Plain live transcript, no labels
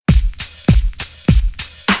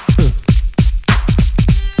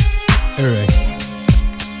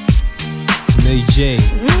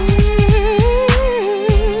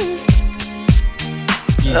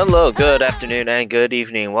good afternoon and good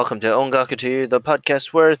evening. Welcome to Ongakutu, the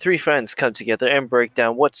podcast where three friends come together and break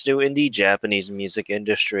down what's new in the Japanese music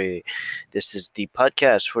industry. This is the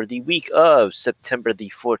podcast for the week of September the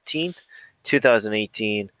 14th,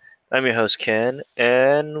 2018. I'm your host, Ken,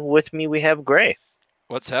 and with me we have Gray.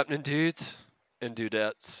 What's happening, dudes and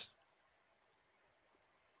dudettes?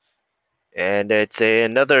 And it's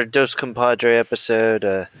another Dos Compadre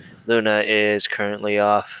episode. Luna is currently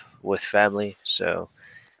off with family, so,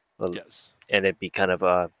 well, Yes. and it'd be kind of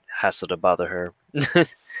a hassle to bother her.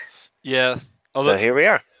 Yeah. So Although, here we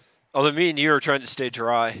are. although me and you are trying to stay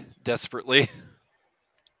dry desperately.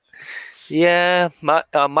 Yeah,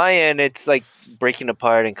 my end, it's like breaking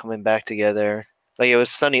apart and coming back together. Like it was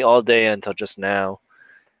sunny all day until just now.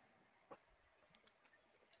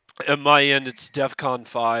 At my end, it's DEFCON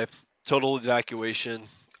 5, total evacuation.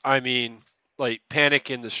 I mean, like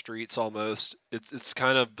panic in the streets almost. It's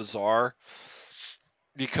kind of bizarre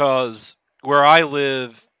because where I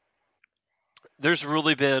live, there's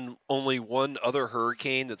really been only one other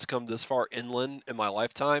hurricane that's come this far inland in my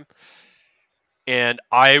lifetime, and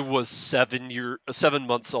I was 7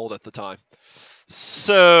 months old at the time.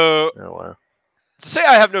 So Oh wow. to say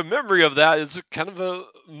I have no memory of that is kind of a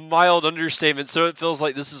mild understatement. So it feels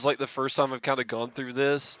like this is like the first time I've kind of gone through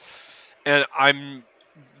this, and I'm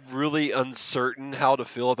really uncertain how to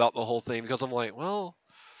feel about the whole thing because I'm like, well,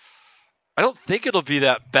 I don't think it'll be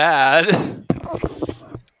that bad.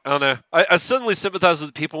 I don't know. I suddenly sympathize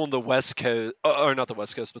with people on the West Coast, or not the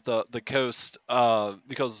West Coast, but the coast,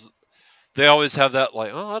 because they always have that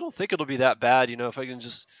like, oh, I don't think it'll be that bad. If I can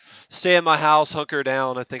just stay in my house, hunker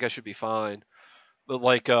down, I think I should be fine. But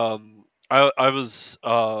like I was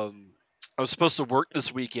supposed to work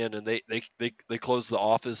this weekend and they closed the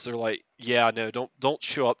office. They're like, yeah, no, don't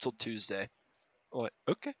show up till Tuesday. I'm like,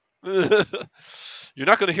 okay. You're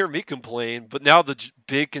not going to hear me complain, but now the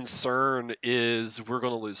big concern is we're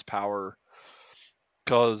going to lose power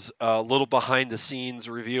because a little behind the scenes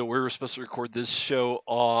review. We were supposed to record this show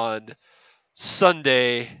on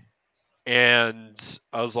Sunday, and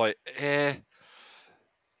I was like,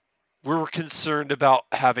 we're concerned about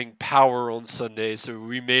having power on Sunday, so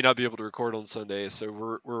we may not be able to record on Sunday.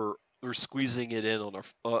 So we're squeezing it in on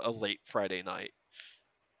a late Friday night.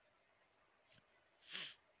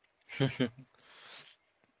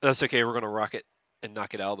 That's okay. We're gonna rock it and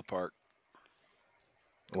knock it out of the park.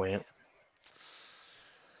 Well,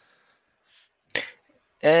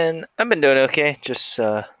 and I've been doing okay. Just we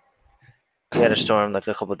had a storm like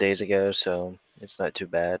a couple days ago, so it's not too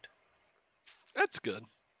bad. That's good.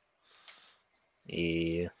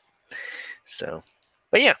 Yeah. So,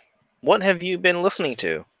 but yeah, what have you been listening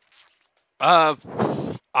to? Uh,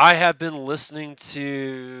 I have been listening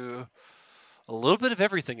to a little bit of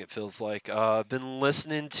everything. It feels like I've been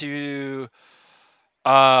listening to.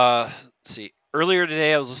 Let's see. Earlier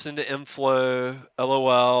today, I was listening to Inflow,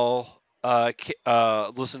 LOL.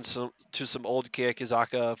 Listened to some old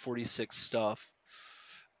Keikizaka 46 stuff.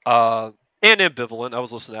 Uh, and Ambivalent. I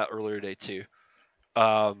was listening to that earlier today too.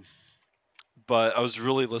 Um, but I was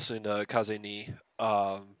really listening to Kaze ni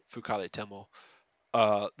Fukade Temo.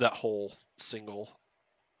 That whole single.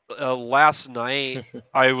 Last night,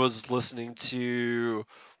 I was listening to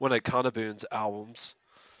one of Kanaboon's albums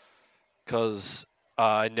because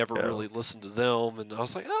I never Oh, really listened to them, and I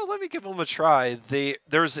was like, oh, let me give them a try.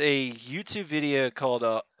 There's a YouTube video called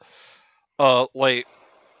like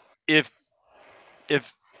if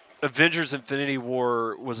if Avengers Infinity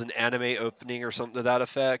War was an anime opening or something to that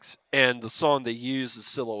effect, and the song they use is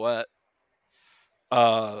Silhouette.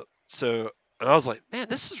 So and I was like, man,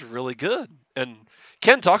 this is really good. And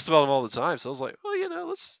Ken talks about them all the time, so I was like, well,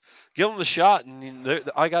 let's give them a shot. And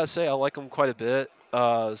I gotta say, I like them quite a bit.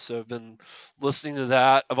 So I've been listening to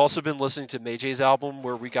that. I've also been listening to Meijei's album,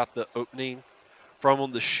 where we got the opening from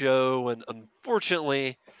on the show, and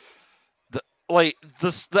unfortunately,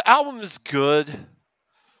 the album is good,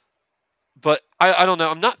 but I don't know.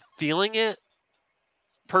 I'm not feeling it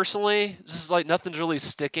personally. This is like nothing's really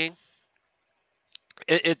sticking.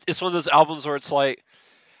 It's one of those albums where it's like,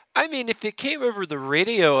 I mean, if it came over the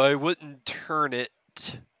radio, I wouldn't turn it.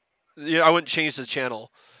 I wouldn't change the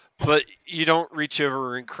channel. But you don't reach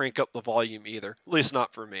over and crank up the volume either. At least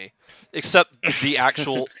not for me. Except the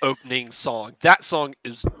actual opening song. That song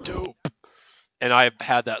is dope, and I've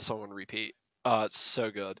had that song on repeat. It's so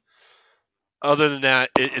good. Other than that,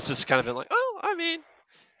 it's just kind of been like, oh, I mean,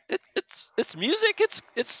 it's music.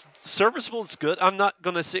 It's serviceable. It's good. I'm not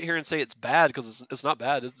gonna sit here and say it's bad because it's not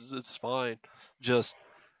bad. It's fine. Just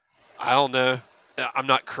I don't know. I'm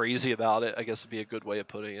not crazy about it. I guess would be a good way of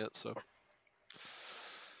putting it. So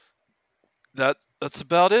that's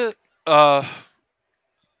about it. Uh,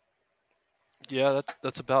 Yeah,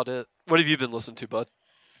 that's about it. What have you been listening to, bud?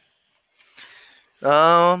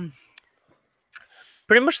 Um,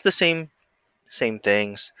 Pretty much the same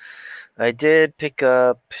things. I did pick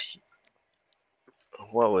up,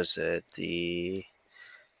 what was it? The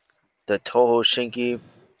Toho Shinki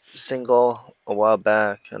single a while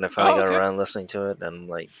back, and I finally Oh, got okay. around listening to it, and I'm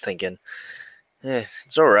like thinking,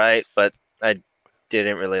 it's alright, but I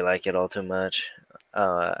didn't really like it all too much.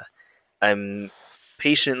 Uh, I'm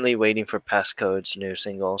patiently waiting for Passcode's new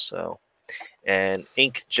single, so. And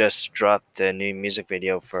Ink just dropped a new music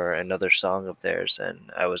video for another song of theirs,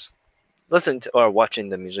 and I was listening to or watching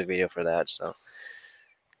the music video for that, so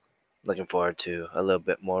looking forward to a little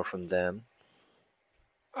bit more from them.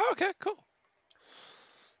 Oh, okay, cool.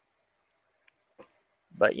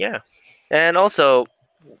 But yeah. And also,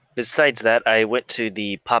 besides that, I went to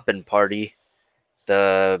the Poppin' Party,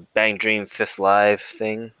 the Bang Dream Fifth Live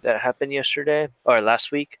thing that happened yesterday or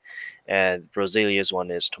last week, and Rosalia's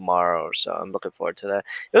one is tomorrow, so I'm looking forward to that.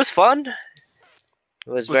 It was fun.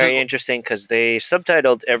 It was Was it very interesting because they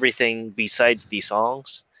subtitled everything besides the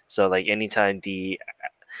songs. So like anytime the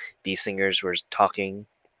singers were talking,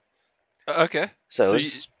 okay? so it So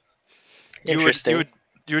was you would you interesting. would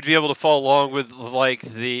you would be able to follow along with like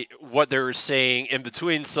the what they were saying in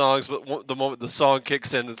between songs, but the moment the song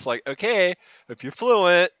kicks in, it's like, okay, if you're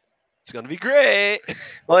fluent, it's gonna be great.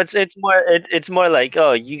 Well, it's more like,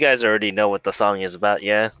 oh, you guys already know what the song is about,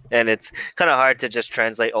 yeah, and it's kind of hard to just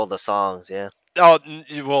translate all the songs, yeah. Oh,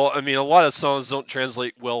 well, I mean, a lot of songs don't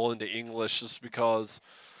translate well into English just because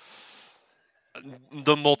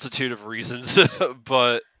the multitude of reasons.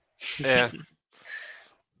 But yeah,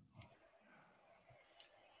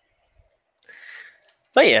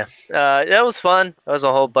 But yeah, that was fun. That was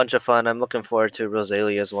a whole bunch of fun. I'm looking forward to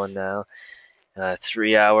Rosalia's one now.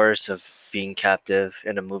 3 hours of being captive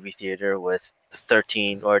in a movie theater with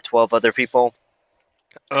 13 or 12 other people.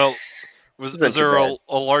 uh, was Wasn't was too there bad.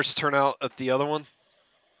 a large turnout at the other one?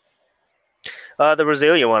 The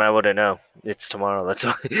Rosalia one, I wouldn't know. It's tomorrow. That's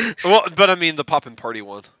why. Well, but I mean the poppin' party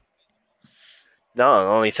one. No,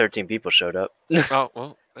 only 13 people showed up Oh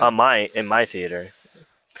well, on my in my theater.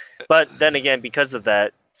 But then again, because of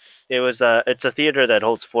that, it's a theater that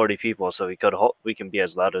holds 40 people, so we can be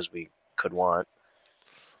as loud as we could want.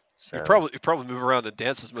 So you probably move around and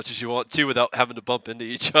dance as much as you want to without having to bump into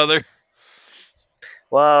each other.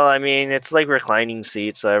 well, I mean, it's like reclining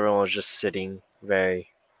seats, so everyone was just sitting very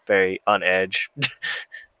on edge.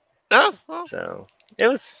 Oh, well, So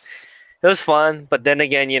it was fun, but then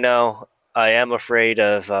again, I am afraid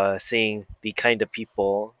of seeing the kind of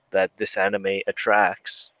people that this anime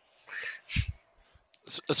attracts.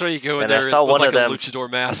 so you go in And I there saw with one like of a them. luchador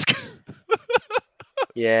mask.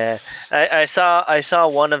 Yeah, I saw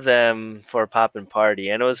one of them for Poppin' Party,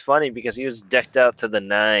 and it was funny because he was decked out to the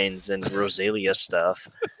nines and Rosalia stuff,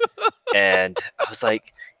 and I was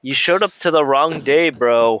like, "You showed up to the wrong day,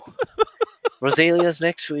 bro. Rosalia's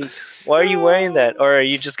next week. Why are you wearing that? Or are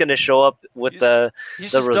you just gonna show up with he's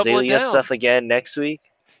he's the just doubling Rosalia down. stuff again next week?"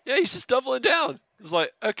 Yeah, he's just doubling down. It's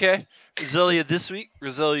like, okay, Roselia this week,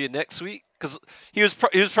 Roselia next week, because he was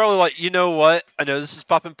probably like, you know what? I know this is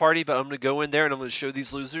poppin' party, but I'm gonna go in there and I'm gonna show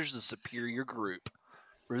these losers the superior group,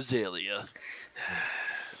 Roselia.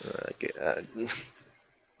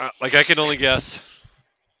 Uh, Like I can only guess,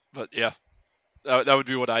 but yeah, that would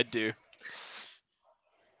be what I'd do.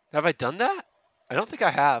 Have I done that? I don't think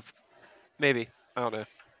I have. Maybe I don't know.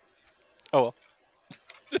 Oh well.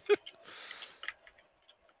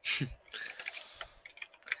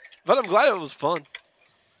 But I'm glad it was fun.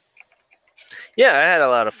 yeah, I had a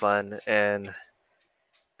lot of fun, and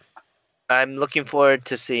I'm looking forward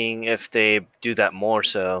to seeing if they do that more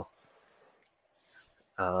so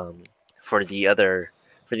um, for the other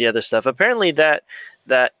stuff. Apparently, that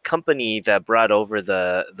company that brought over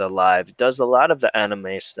the live does a lot of the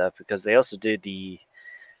anime stuff because they also do the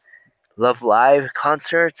Love Live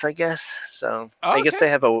concerts, I guess. So Oh, I guess okay. they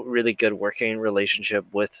have a really good working relationship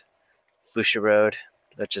with Bushiroad,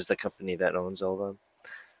 which is the company that owns all of them.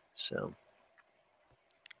 So,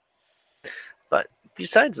 but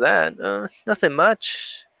besides that, nothing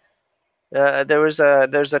much. There's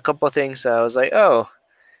a couple of things I was like, oh,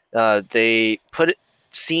 they put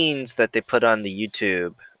scenes that they put on the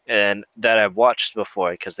YouTube and that I've watched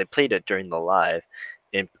before because they played it during the live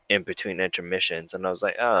in between intermissions, and I was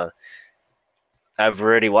like, oh, I've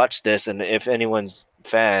already watched this, and if anyone's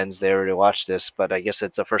fans, they already watched this, but I guess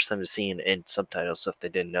it's the first time to see it in subtitles, so if they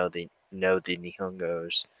didn't know the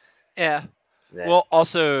Nihongos, Yeah. that Well,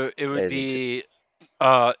 also it that would is into. be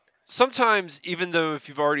uh sometimes even though if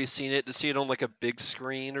you've already seen it, to see it on like a big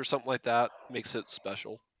screen or something like that makes it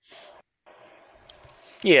special.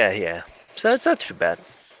 Yeah, yeah. So it's not too bad.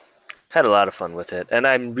 Had a lot of fun with it, and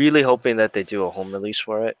I'm really hoping that they do a home release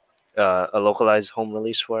for it, a localized home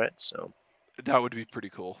release for it. So That would be pretty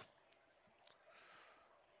cool.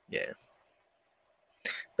 yeah.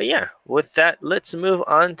 But yeah, with that, let's move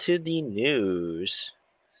on to the news.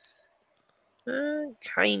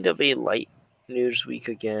 Kind of a light news week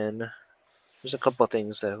again. There's a couple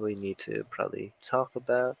things that we need to probably talk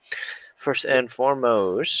about. First Yep. and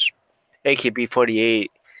foremost, AKB48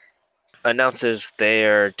 announces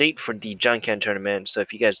their date for the Jankan tournament. So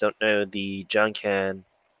if you guys don't know, the Jankan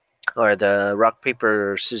or the rock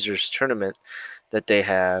paper scissors tournament that they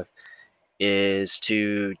have is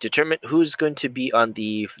to determine who's going to be on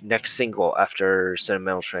the next single after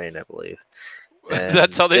Sentimental Train, I believe.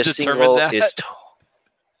 That's And how they this determine single that. is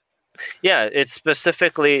yeah, it's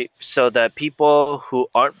specifically so that people who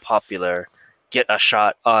aren't popular get a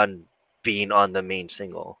shot on being on the main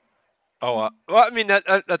single. Oh, well, I mean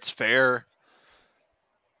that's fair.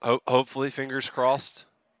 Hopefully, fingers crossed.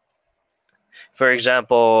 For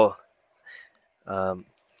example, um,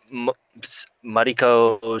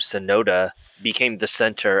 Mariko Sonoda became the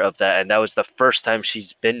center of that, and that was the first time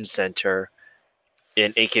she's been center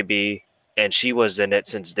in AKB, and she was in it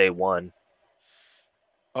since day one.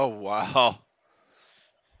 Oh wow.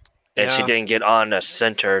 And she Yeah, didn't get on a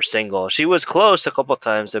center single. She was close a couple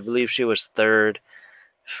times. I believe she was third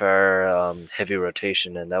for heavy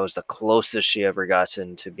rotation, and that was the closest she ever got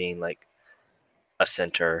into being like a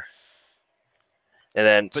center. And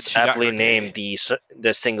then but she got aptly her named, day.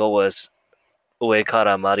 the single was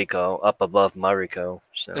Uekara Mariko, up above Mariko.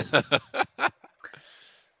 So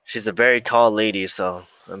she's a very tall lady, so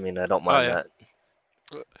I mean I don't Oh mind yeah. that.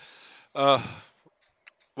 Uh,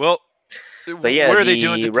 well, But yeah, what are they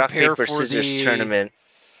doing the to rock prepare paper for scissors the? tournament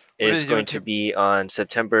What are is they doing going to? to be on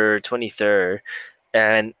September 23rd,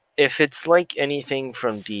 and if it's like anything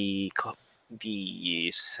from the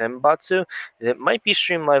Senbatsu, it might be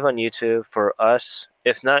streamed live on YouTube for us.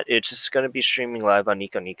 If not, it's just going to be streaming live on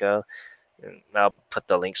Nico Nico. And I'll put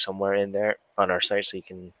the link somewhere in there on our site so you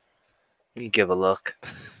can give a look.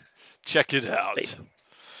 Check it But out.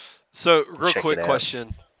 So, real check it quick out.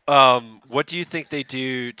 question. What do you think they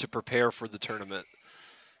do to prepare for the tournament?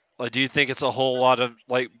 Like, do you think it's a whole lot of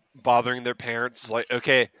like bothering their parents? Like,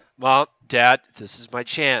 okay, mom, dad, this is my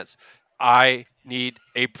chance. I need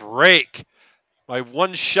a break. My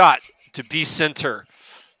one shot to be center.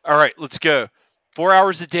 All right, let's go. 4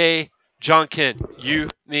 hours a day. John Ken, you,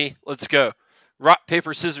 me, let's go. Rock,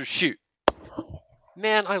 paper, scissors, shoot.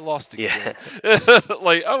 Man, I lost Yeah, again.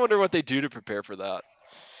 Like, I wonder what they do to prepare for that.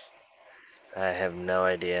 I have no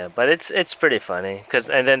idea, but it's pretty funny because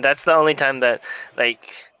and then that's the only time that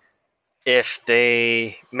like if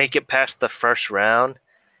they make it past the first round,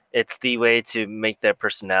 it's the way to make their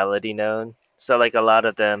personality known. So like a lot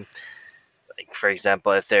of them, like for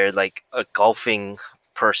example, if they're like a golfing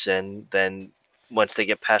person, then once they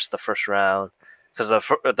get past the first round, because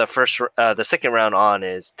the second round on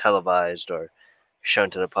is televised or shown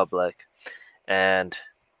to the public, and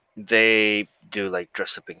they do like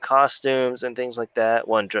dress up in costumes and things like that.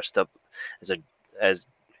 One dressed up as a as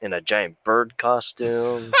in a giant bird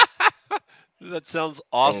costume, That sounds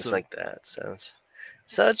things awesome. like that.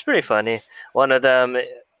 So it's pretty funny. One of them,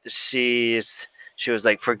 she was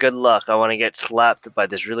like, for good luck, I want to get slapped by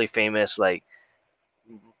this really famous like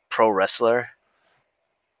pro wrestler.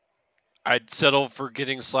 I'd settle for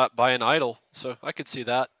getting slapped by an idol, so I could see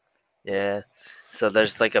that. Yeah. So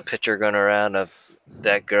there's like a picture going around of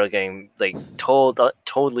that girl getting like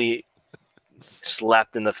totally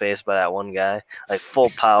slapped in the face by that one guy, like full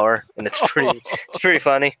power, and it's pretty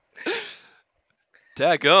funny.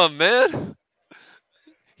 Daggum, man.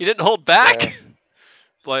 He didn't hold So back.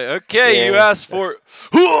 Like, okay, you yeah, asked for it.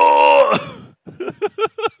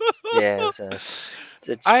 yeah. So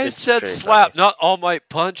I it's said pretty funny. slap, not all might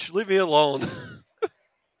punch. Leave me alone.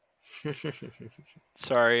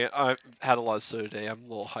 Sorry, I've had a lot of soda today. I'm a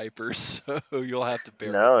little hyper, so you'll have to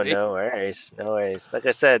bear with No, me. no worries, no worries. Like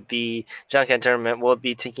I said, the Junkan tournament will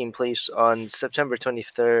be taking place on September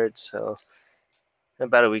 23rd, so in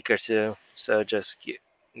about a week or two. So just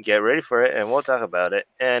get ready for it, and we'll talk about it.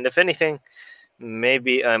 And if anything,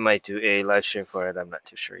 maybe I might do a live stream for it. I'm not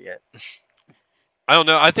too sure yet. I don't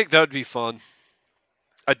know. I think that would be fun.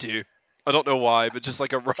 I do. I don't know why, but just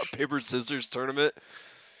like a rock paper scissors tournament,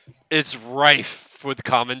 it's rife with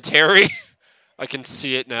commentary. I can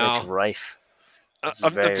see it It's now. rife. It's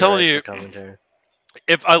I'm very telling rife for you, commentary.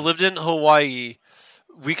 if I lived in Hawaii,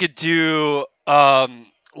 we could do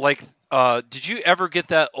like did you ever get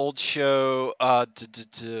that old show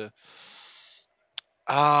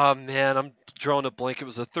man, I'm drawing a blank. It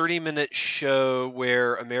was a 30-minute show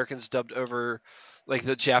where Americans dubbed over like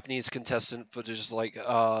the Japanese contestant footage. Like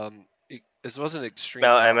this wasn't extreme.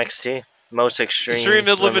 No, MXT, most extreme Extreme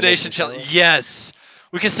Elimination elimination Challenge. challenge. Yes,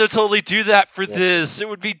 we can so totally do that for Yes. this. It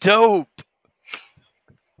would be dope.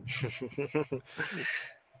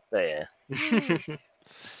 But yeah.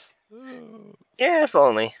 Yeah, if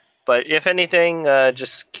only. But if anything,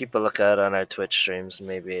 just keep a lookout on our Twitch streams.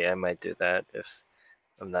 Maybe I might do that if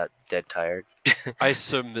I'm not dead tired. I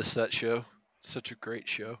so miss that show. Such a great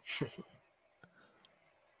show.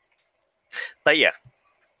 But yeah,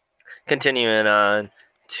 continuing on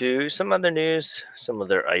to some other news, some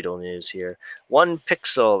other idol news here. One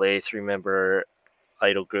Pixel, a 3-member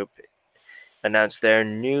idol group, announced their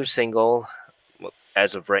new single. Well,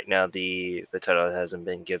 as of right now, the title hasn't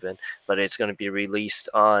been given, but it's going to be released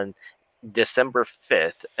on December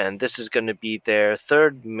 5th, and this is going to be their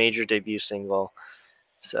third major debut single.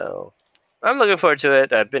 So I'm looking forward to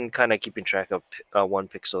it. I've been kind of keeping track of One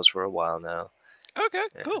Pixels for a while now. Okay,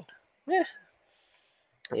 And, cool.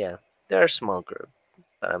 Yeah, they're a small group,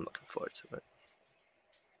 but I'm looking forward to it.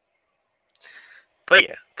 But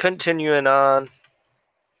yeah, continuing on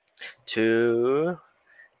to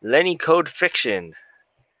Lenny Code Fiction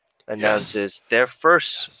announces their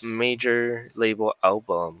first major label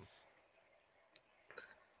album.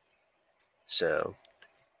 So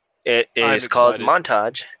it is called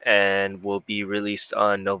Montage and will be released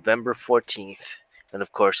on November 14th. And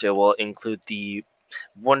of course, it will include the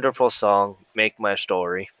wonderful song Make My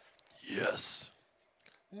Story. Yes.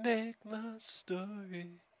 Make my story.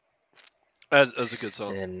 That's a good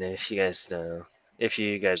song. And if you guys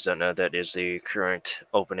don't know, that is the current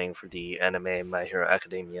opening for the anime My Hero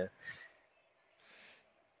Academia.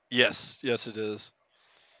 Yes, it is.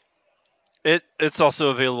 It's also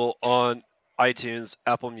available on iTunes,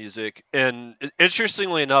 Apple Music, and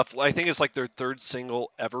interestingly enough, I think it's like their third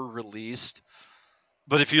single ever released.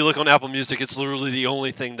 But if you look on Apple Music, it's literally the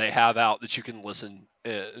only thing they have out that you can listen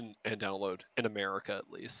and download in America,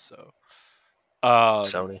 at least. So,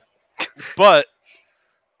 Sony. But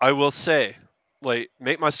I will say, like,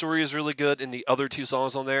 Make My Story is really good, and the other two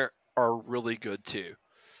songs on there are really good too,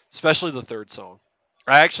 especially the third song.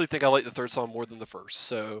 I actually think I like the third song more than the first.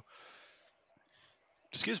 So,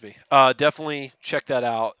 excuse me. Definitely check that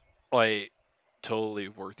out. Like, totally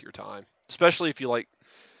worth your time, especially if you like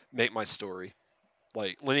Make My Story,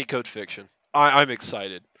 like Lenny Code Fiction. I'm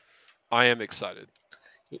excited. I am excited.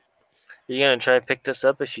 You gonna try to pick this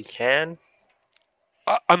up if you can?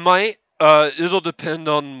 I might. It'll depend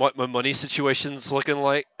on what my money situation's looking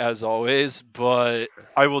like, as always. But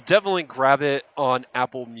I will definitely grab it on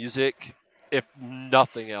Apple Music. If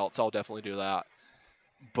nothing else, I'll definitely do that.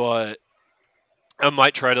 But I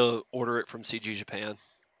might try to order it from CG Japan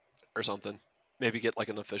or something. Maybe get like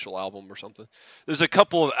an official album or something. There's a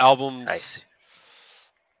couple of albums. Nice.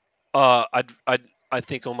 I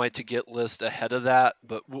think on my to get list ahead of that,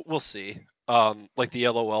 but we'll see. Like the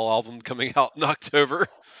LOL album coming out in October.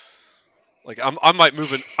 Like I might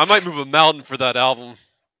move a mountain for that album.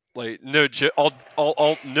 Like no,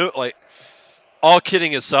 all no, like all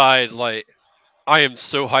kidding aside, like I am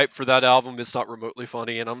so hyped for that album. It's not remotely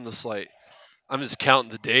funny, and I'm just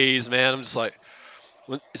counting the days, man. I'm just like,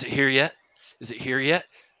 is it here yet? Is it here yet?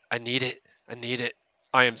 I need it. I need it.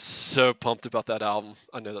 I am so pumped about that album.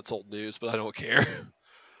 I know that's old news, but I don't care.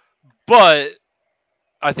 But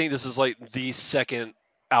I think this is like the second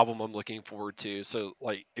album I'm looking forward to. So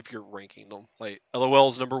like if you're ranking them, like LOL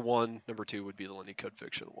is number one, number two would be the Lenny Code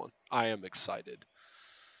Fiction one. I am excited.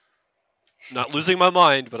 Not losing my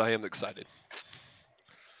mind, but I am excited.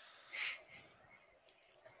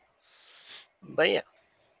 But yeah.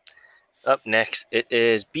 Up next, it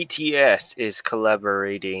is BTS is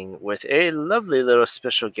collaborating with a lovely little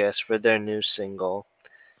special guest for their new single.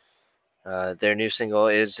 Their new single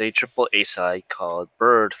is a triple A side called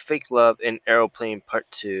Bird, Fake Love, and Aeroplane Part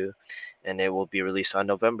 2, and it will be released on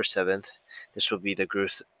November 7th. This will be the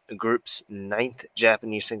group's 9th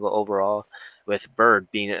Japanese single overall, with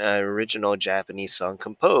Bird being an original Japanese song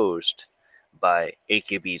composed by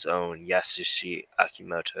AKB's own Yasushi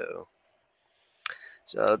Akimoto.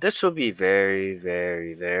 So this will be very,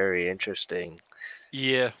 very, very interesting.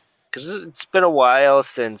 Yeah. Because it's been a while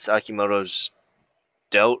since Akimoto's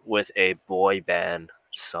dealt with a boy band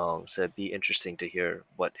song, so it'd be interesting to hear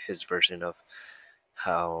what his version of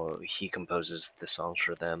how he composes the songs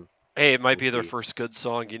for them. Hey, it might be their first good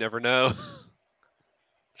song. You never know.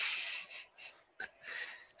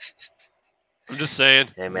 I'm just saying.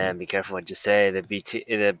 Hey man, be careful what you say. The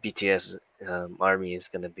BTS army is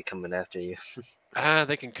gonna be coming after you.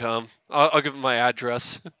 They can come. I'll give them my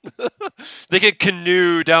address. They can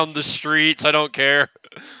canoe down the streets. I don't care.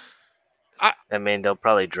 I mean, they'll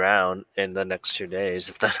probably drown in the next 2 days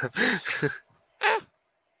if that. Eh,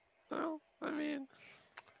 well, I mean,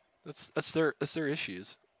 that's their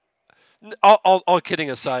issues. All kidding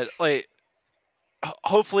aside, like,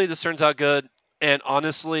 hopefully this turns out good. And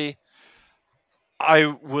honestly, I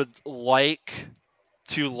would like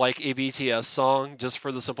to like a BTS song just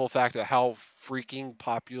for the simple fact of how freaking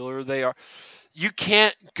popular they are. You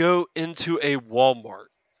can't go into a Walmart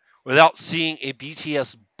without seeing a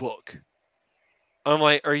BTS book. I'm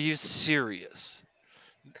like, are you serious?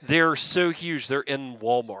 They're so huge. They're in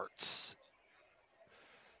Walmarts.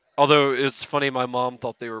 Although it's funny, my mom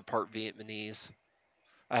thought they were part Vietnamese.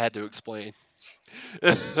 I had to explain.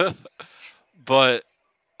 But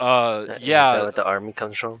Is that yeah, what the army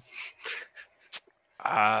comes from?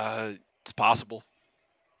 it's possible,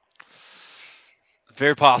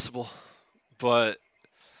 very possible. But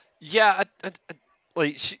yeah,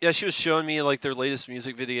 like she was showing me like their latest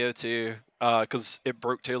music video too, because it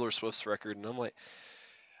broke Taylor Swift's record, and I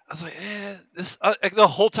was like, this. Like, the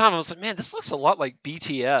whole time I was like, man, this looks a lot like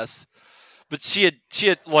BTS. But she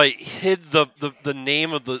had like hid the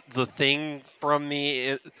name of the thing from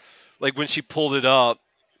me, like when she pulled it up.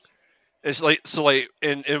 It's like so like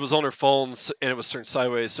and it was on her phones and it was turned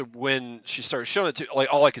sideways. So when she started showing it to like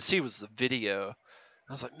all I could see was the video.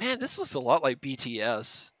 I was like, man, this looks a lot like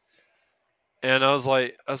BTS. And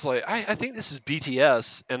I think this is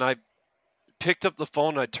BTS. And I picked up the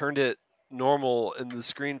phone and I turned it normal and the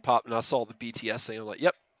screen popped and I saw the BTS thing. I'm like,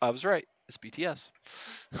 yep, I was right. It's BTS.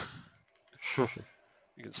 You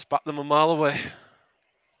can spot them a mile away.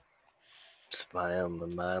 Spy on a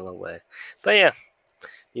mile away. But yeah,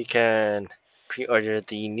 you can pre-order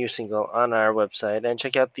the new single on our website and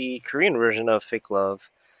check out the Korean version of Fake Love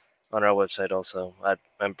on our website also.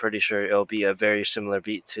 I'm pretty sure it'll be a very similar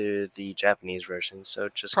beat to the Japanese version, so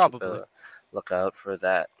just keep Probably. a lookout for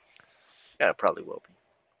that. Yeah, it probably will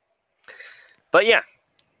be. But yeah,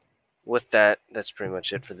 with that, that's pretty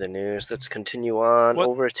much it for the news. Let's continue on What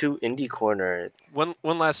over to Indie Corner. one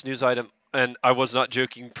last news item, and I was not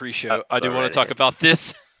joking pre-show. I do Go want to right talk ahead. about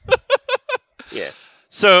this. Yeah.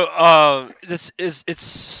 So this is it's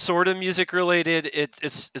sort of music related.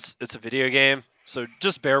 It's a video game, so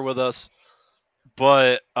just bear with us.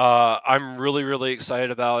 But I'm really excited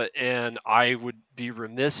about it, and I would be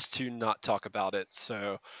remiss to not talk about it.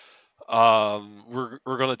 So we're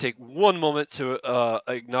going to take one moment to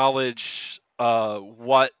acknowledge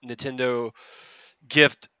what Nintendo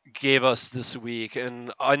gift gave us this week.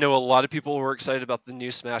 And I know a lot of people were excited about the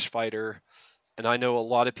new Smash Fighter, and I know a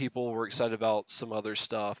lot of people were excited about some other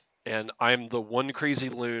stuff. And I'm the one crazy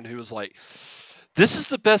loon who was like, "This is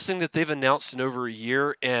the best thing that they've announced in over a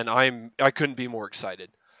year," and I couldn't be more excited.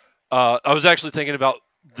 I was actually thinking about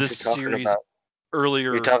this You're talking series about you're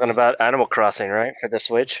earlier. talking about Animal Crossing, right? For the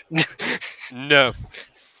Switch? No,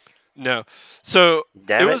 no. So it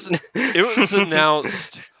Damn it. was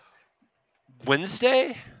announced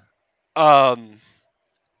Wednesday. Um,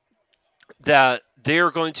 that they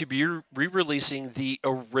are going to be re-releasing the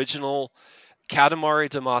original Katamari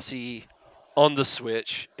Damacy on the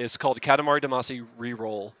Switch. It's called Katamari Damacy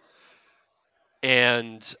Reroll.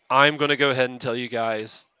 And I'm going to go ahead and tell you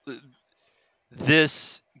guys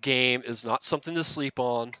this game is not something to sleep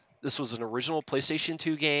on. This was an original PlayStation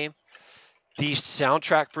 2 game. The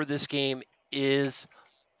soundtrack for this game is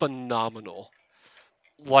phenomenal.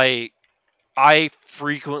 Like, I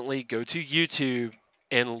frequently go to YouTube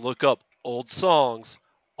and look up old songs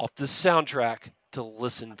off the soundtrack to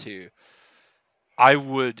listen to. I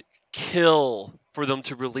would kill for them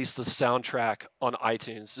to release the soundtrack on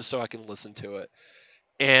iTunes just so I can listen to it.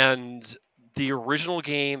 And the original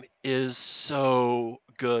game is so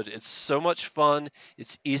good. It's so much fun.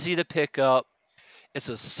 It's easy to pick up. It's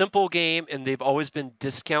a simple game, and they've always been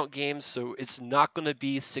discount games, so it's not going to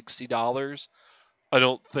be $60. I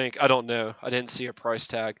don't think. I don't know. I didn't see a price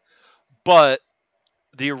tag. But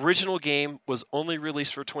the original game was only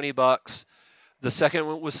released for $20. The second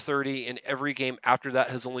one was 30, and every game after that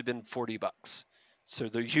has only been $40. So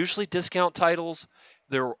they're usually discount titles.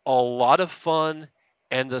 They're a lot of fun,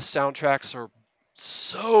 and the soundtracks are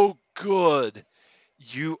so good.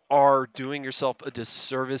 You are doing yourself a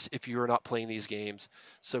disservice if you are not playing these games.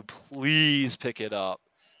 So please pick it up.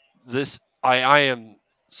 This I am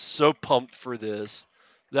so pumped for this.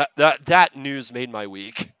 That news made my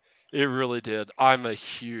week. It really did. I'm a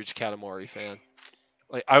huge Katamari fan.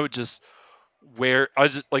 Like, I would just wear I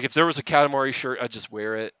just like if there was a Katamari shirt, I'd just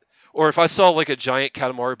wear it. Or if I saw like a giant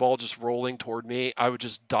Katamari ball just rolling toward me, I would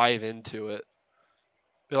just dive into it.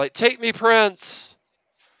 Be like, "Take me, Prince!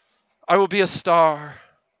 I will be a star."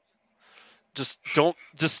 Just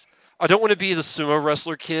I don't want to be the sumo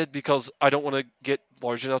wrestler kid because I don't want to get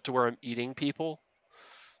large enough to where I'm eating people.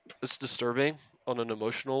 It's disturbing on an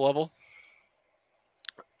emotional level.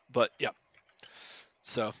 But yeah,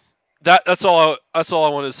 so that's all I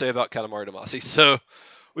wanted to say about Katamari Damacy. So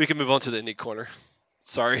we can move on to the indie corner.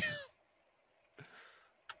 Sorry.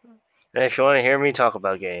 And if you want to hear me talk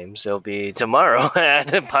about games, it'll be tomorrow at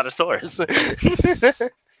Potosaurus.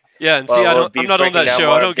 Yeah, and see, Well, we'll I'm be not on breaking that down show. I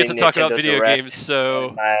more of don't the get to talk about Nintendo video games. Direct and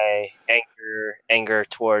So my anger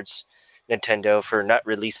towards Nintendo for not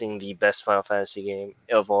releasing the best Final Fantasy game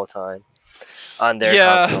of all time on their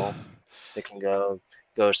yeah. console. They can go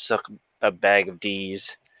suck a bag of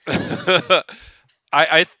D's.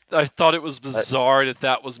 I thought it was But bizarre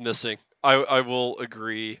that was missing. I will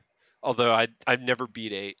agree. Although I've never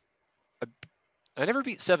beat 8. I never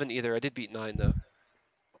beat 7 either. I did beat 9 though.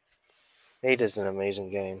 8 is an amazing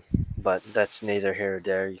game, but that's neither here or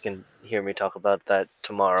there. You can hear me talk about that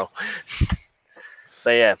tomorrow.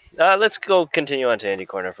 But yeah, let's go continue on to Indie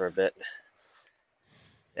Corner for a bit.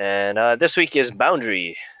 And this week is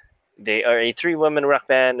Boundary. They are a 3-woman rock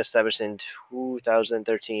band established in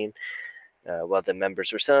 2013 while the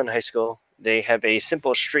members were still in high school. They have a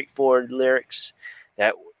simple, straightforward lyrics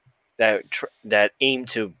that that aim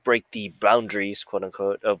to break the boundaries, quote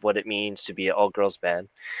unquote, of what it means to be an all-girls band.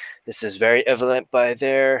 This is very evident by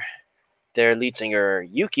their lead singer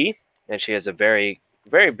Yuki, and she has a very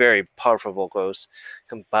powerful vocals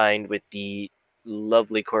combined with the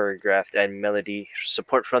lovely choreographed and melody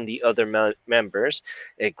support from the other members.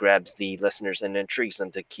 It grabs the listeners and intrigues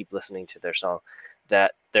them to keep listening to their song.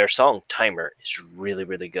 That their song Timer is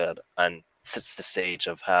really good and sets the stage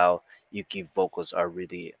of how Yuki vocals are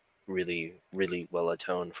really well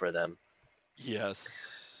atoned for them.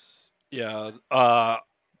 Yes. Yeah. I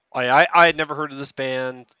had never heard of this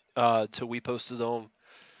band till we posted them.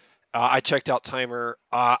 I checked out Timer.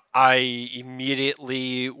 I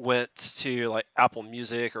immediately went to like Apple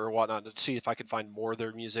Music or whatnot to see if I could find more of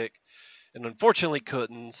their music, and unfortunately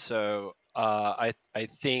couldn't. So I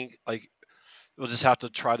think like we'll just have to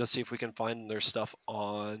try to see if we can find their stuff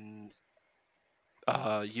on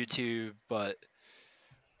YouTube. But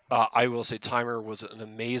I will say Timer was an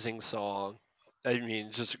amazing song. I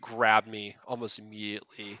mean, just grabbed me almost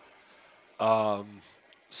immediately. Um,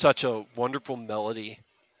 Such a wonderful melody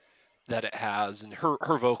that it has, and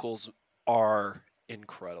her vocals are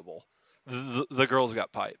incredible. The girl's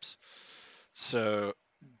got pipes, so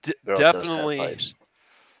Girl does have definitely pipes.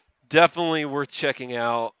 definitely worth checking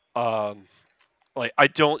out. Like I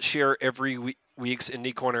don't share every week's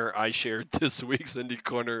indie corner. I shared this week's indie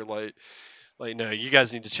corner. Like no, you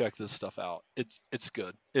guys need to check this stuff out. It's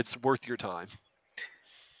good. It's worth your time.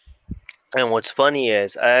 And what's funny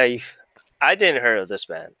is I didn't hear of this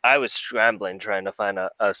band. I was scrambling trying to find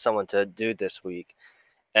a someone to do this week,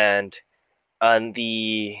 and on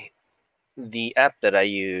the app that I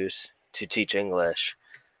use to teach English,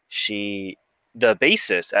 the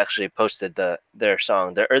bassist actually posted their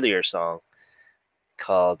earlier song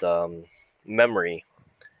called Memory,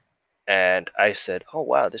 and I said, "Oh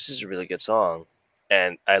wow, this is a really good song."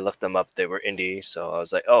 And I looked them up; they were indie, so I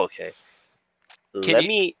was like, "Oh okay, Can let you?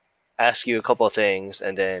 me ask you a couple of things,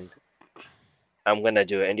 and then I'm gonna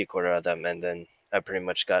do an indie quarter of them." And then I pretty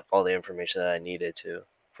much got all the information that I needed to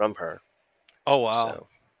from her. Oh wow, So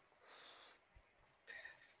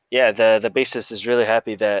yeah, the bassist is really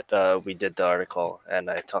happy that we did the article, and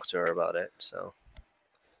I talked to her about it. So,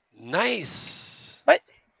 nice. but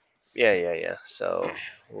yeah. So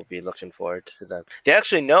we'll be looking forward to them. They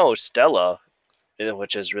actually know Stella,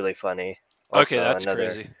 which is really funny. Okay, Also, that's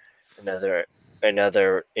crazy. another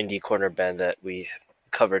another indie corner band that we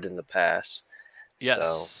covered in the past. So,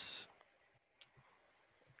 Yes.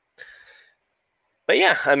 but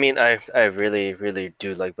yeah, I mean, I really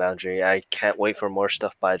do like Boundary. I can't wait for more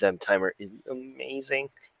stuff by them. Timer is amazing.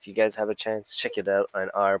 If you guys have a chance, check it out on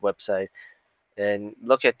our website and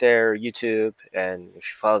look at their YouTube. And if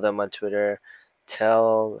you follow them on Twitter,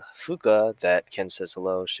 tell Fuka that Ken says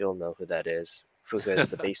hello. She'll know who that is. Fuka is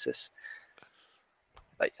the bassist.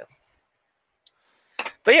 But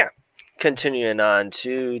yeah, continuing on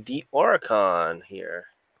to the Oricon here.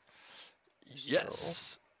 So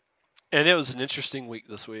Yes. And it was an interesting week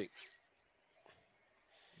this week.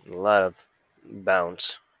 a lot of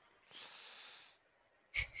bounce.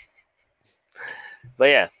 But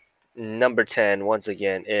yeah, number 10 once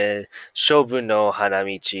again is Shobu no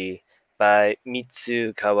Hanamichi by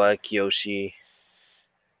Mitsukawa Kiyoshi,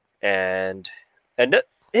 and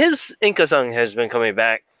his Inca song has been coming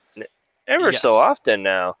back ever so Yes. often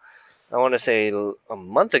now. I want to say a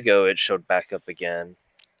month ago it showed back up again.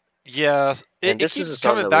 Yes. And It this is a keeps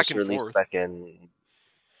song coming that back was and released forth. back in,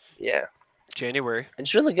 yeah, January.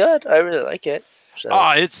 it's really good. I really like it.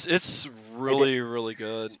 So It's I did. really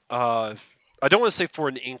good. I don't want to say for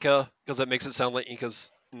an Inca because that makes it sound like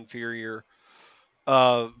Inca's inferior.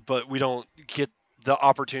 But we don't get the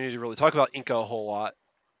opportunity to really talk about Inca a whole lot,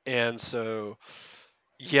 and so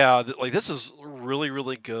yeah, like this is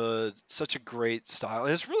really good. Such a great style,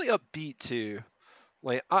 and it's really upbeat too.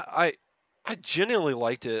 Like I genuinely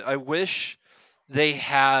liked it. I wish they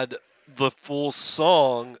had the full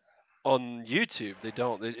song on YouTube. They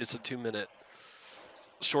don't. It's a 2 minute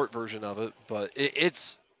short version of it, but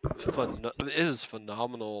it's fun. It is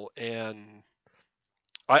phenomenal, and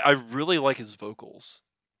I really like his vocals,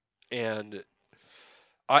 and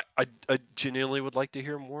I genuinely would like to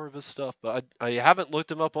hear more of his stuff, but I haven't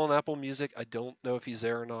looked him up on Apple Music. I don't know if he's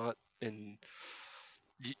there or not, and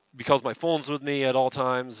because my phone's with me at all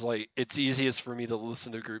times, like it's easiest for me to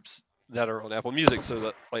listen to groups that are on Apple Music, so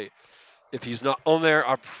that like if he's not on there,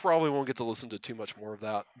 I probably won't get to listen to too much more of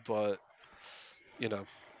that. But you know,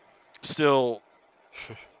 still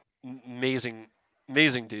amazing,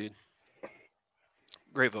 amazing dude.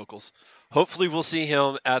 Great vocals. Hopefully, we'll see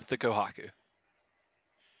him at the Kohaku.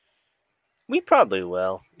 We probably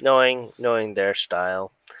will, knowing their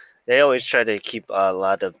style. They always try to keep a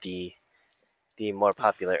lot of the more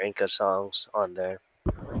popular Inca songs on there.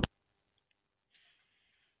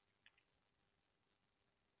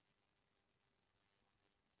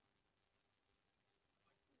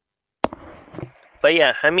 But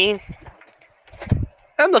yeah, I mean,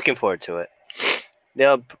 I'm looking forward to it.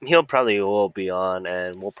 He'll probably will be on,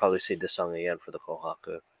 and we'll probably see this song again for the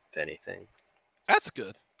Kohaku, if anything. That's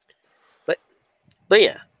good. But but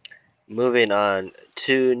yeah, moving on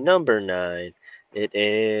to number 9. It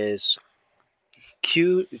is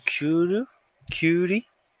cutie,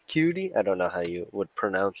 cutie. I don't know how you would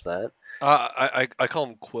pronounce that. I call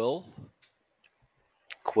him Quill.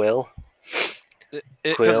 Quill,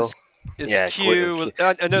 Because Quill. it's Yeah, Quill. Q with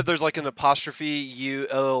I know there's like an apostrophe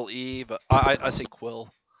ULLE, but I say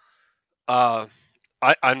Quill. Uh,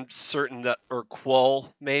 I'm certain that or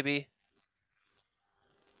Quell maybe.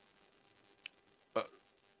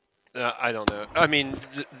 Uh, I don't know. I mean,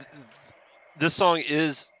 this song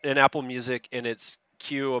is in Apple Music and it's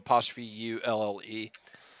Q apostrophe ULLE.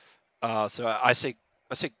 So I say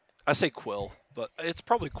I say Quill, but it's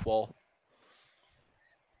probably Quell.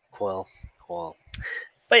 Quill, Quill.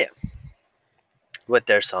 But yeah, with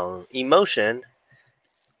their song Emotion,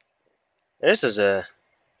 this is a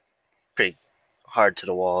pretty hard to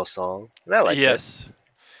the wall song, and I like it. Yes.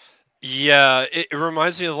 Yeah, it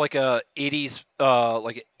reminds me of like a 80s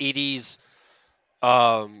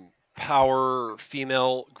power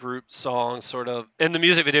female group song sort of, and the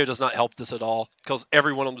music video does not help this at all because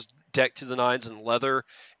every one of them's decked to the nines in leather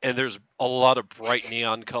and there's a lot of bright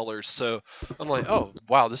neon colors, so I'm like, oh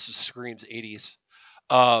wow, this just screams 80s.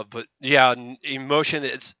 But yeah, Emotion,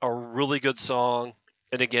 it's a really good song,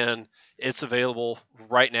 and again, it's available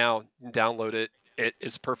right now. Download it.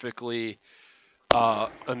 It's perfectly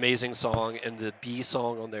amazing song, and the B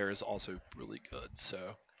song on there is also really good, so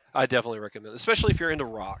I definitely recommend it, especially if you're into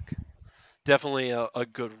rock. Definitely a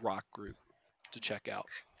good rock group to check out.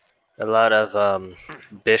 A lot of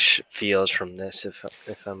Bish feels from this, if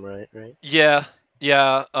I'm right, right? Yeah,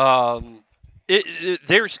 yeah.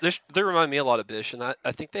 They remind me a lot of Bish, and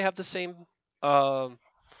I think they have the same. Um,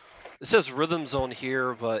 it says Rhythms on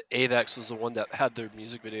here, but Avex was the one that had their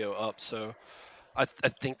music video up, so I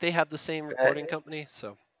think they have the same recording company.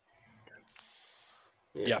 So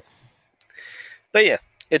Yeah. yeah. But yeah,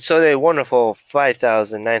 it sold a wonderful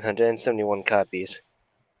 5,971 copies.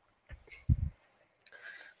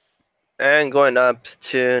 And going up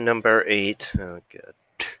to number 8. Oh,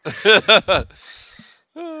 good.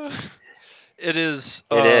 It is.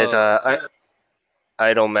 It is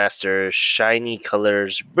Idolmaster Shiny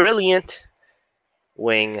Colors Brilliant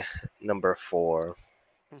Wing number 4.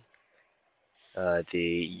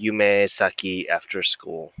 The Yume Saki After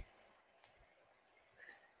School.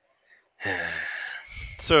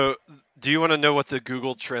 So, do you want to know what the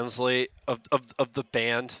Google Translate of the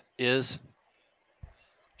band is?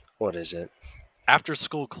 What is it? After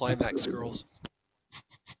School Climax Girls.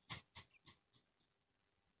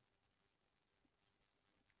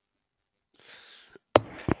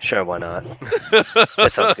 Sure, why not?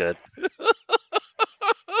 That sounds good.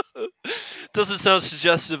 Doesn't sound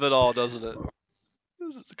suggestive at all, doesn't it?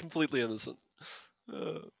 It's completely innocent.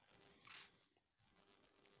 Uh,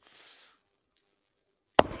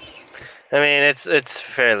 I mean, it's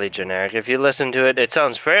fairly generic. If you listen to it, it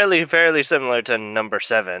sounds fairly similar to number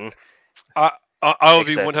 7, I will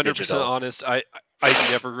be except 100% digital. honest. I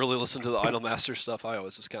never really listen to the Idolmaster stuff. I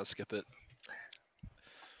always just kind of skip it.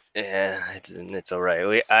 Yeah, it's all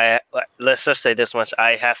right. Let's just say this much: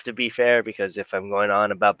 I have to be fair because if I'm going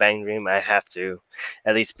on about Bang Dream, I have to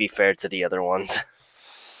at least be fair to the other ones.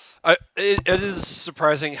 It is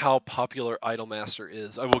surprising how popular Idolmaster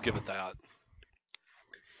is. I will give it that.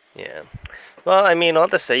 Yeah. Well, I mean, all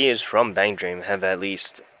the seiyus from Bang Dream have at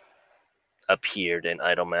least appeared in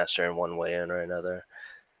Idolmaster in one way or another,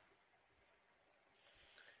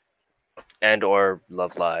 and or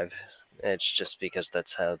Love Live. It's just because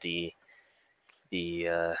that's how the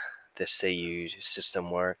uh, the seiyu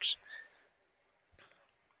system works.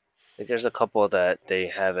 Like, there's a couple that they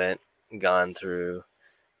haven't gone through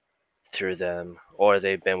them, or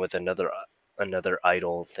they've been with another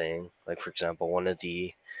idol thing. Like, for example, one of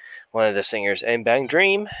the singers in Bang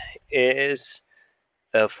Dream is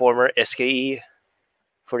a former SKE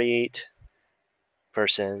 48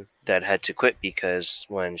 person that had to quit because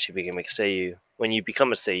when she became a seiyu, when you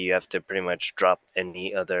become a seiyu, you have to pretty much drop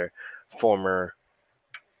any other former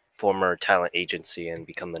talent agency and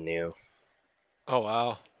become the new. Oh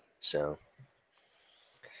wow. So,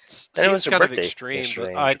 and it Seems was her kind of birthday extreme,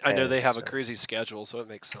 but yesterday in I know Japan. they have a So, crazy schedule, so it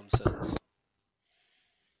makes some sense.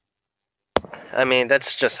 I mean,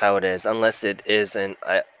 that's just how it is, unless it is an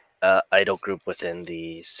idol group within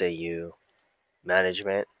the seiyu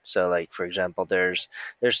management. So, like, for example, there's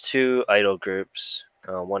two idol groups.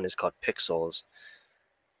 One is called Pixels,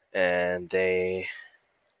 and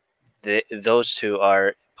those two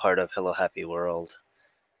are part of Hello Happy World.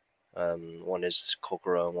 One is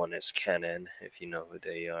Kokoro and one is Canon, if you know who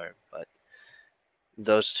they are. But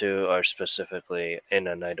those two are specifically in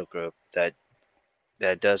an idol group that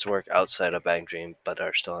does work outside of Bang Dream, but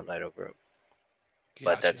are still an idol group.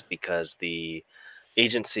 But that's Gotcha. because the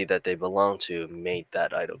agency that they belong to made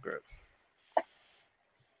that idol group.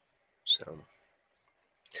 So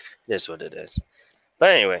it is what it is.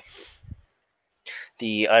 But anyway,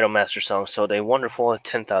 the Idolmaster song sold a wonderful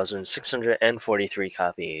 10,643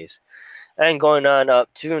 copies. And going on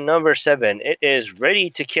up to number 7, it is Ready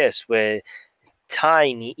to Kiss with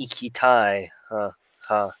Tai ni Ikitai. Ha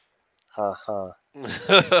ha ha ha.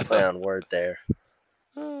 Play on word there.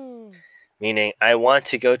 Meaning, I want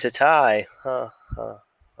to go to Thai. Ha ha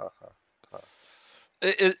ha ha.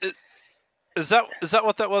 It, is that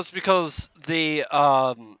what that was? Because the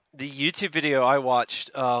YouTube video I watched,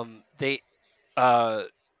 uh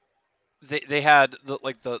they had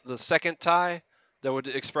the second tie that would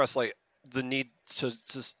express like the need to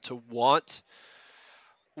want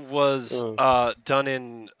was Mm, done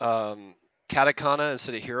in katakana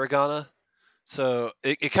instead of hiragana. So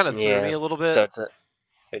it kind of threw me yeah. a little So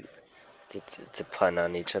bit. it's a pun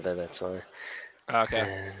on each other. That's why.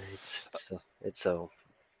 Okay. It's so.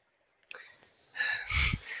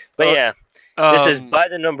 But Uh, yeah, this is um, by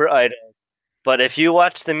the number idols. But if you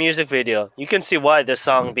watch the music video, you can see why this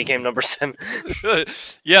song became number 7.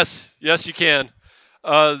 yes, you can.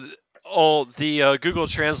 Uh, the Google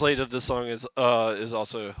Translate of this song is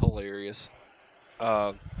also hilarious.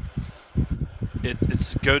 Uh,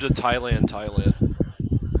 it's go to Thailand, Thailand.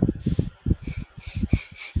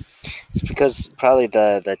 It's because probably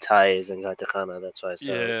the Thai is in katakana. That's why.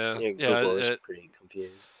 So Yeah, Google is pretty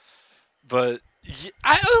confused. but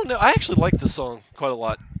I don't know. I actually like this song quite a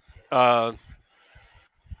lot. Uh,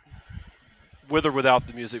 with or without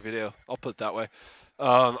the music video, I'll put it that way.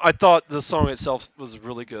 I thought the song itself was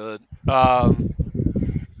really good. Because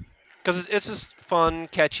it's just fun,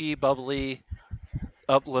 catchy, bubbly,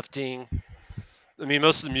 uplifting. I mean,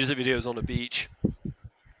 most of the music video is on the beach,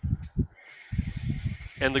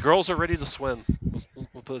 and the girls are ready to swim.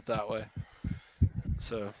 We'll put it that way.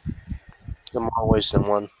 So, There more ways than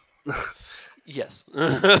one. yes,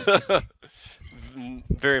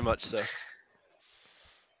 very much so.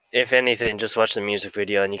 If anything, just watch the music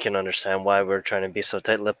video and you can understand why we're trying to be so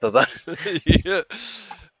tight-lipped about it. Yeah.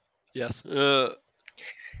 Yes.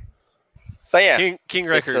 But yeah, King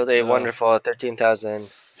it sold Records. a wonderful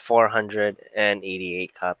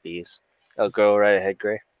 13,488 copies. Oh, go right ahead,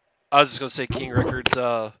 Gray. I was just gonna say King Records.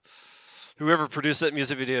 Whoever produced that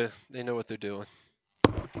music video, they know what they're doing.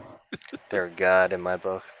 They're God in my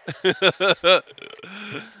book.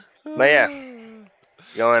 But yeah,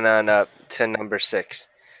 going on up to number 6.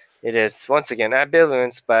 It is once again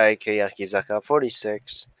Ambulance by Keyakizaka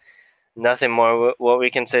 46. Nothing more what we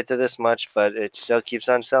can say to this much, but it still keeps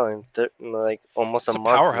on selling. Like almost a It's a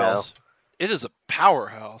month now. powerhouse. It is a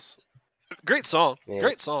powerhouse. Great song. Yeah.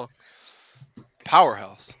 Great song.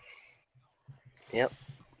 Powerhouse. Yep.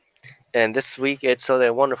 And this week it sold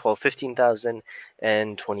a wonderful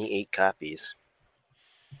 15,028 copies.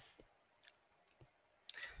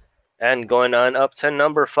 And going on up to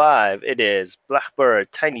number 5, it is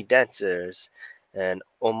Blackbird Tiny Dancers and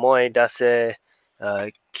Omoi Dase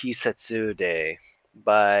Kisetsu De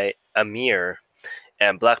by Amir.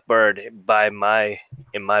 And Blackbird, in my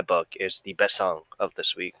book, is the best song of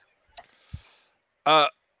this week.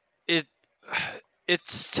 It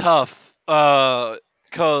it's tough.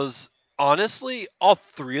 Cause honestly, all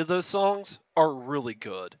three of those songs are really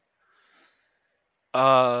good.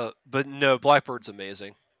 But no, Blackbird's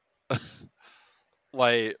amazing.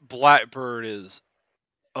 Like Blackbird is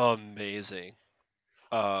amazing.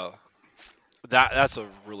 Uh, that's a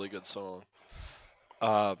really good song.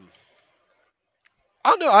 Um,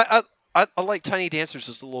 I don't know. I like Tiny Dancers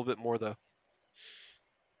just a little bit more though.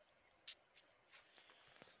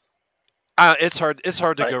 It's hard. It's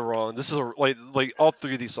hard to go wrong. This is like all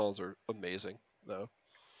three of these songs are amazing though.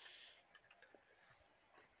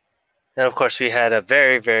 And of course, we had a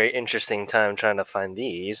very, very interesting time trying to find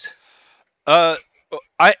these. I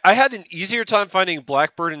had an easier time finding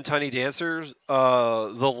Blackbird and Tiny Dancers.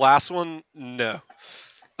 The last one, no.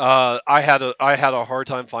 I had a hard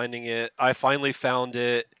time finding it. I finally found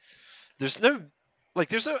it. There's no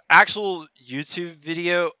actual YouTube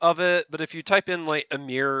video of it, but if you type in like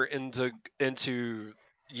Amir into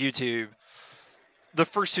YouTube, the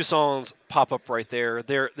first two songs pop up right there.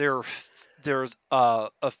 There's a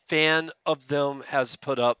fan of them has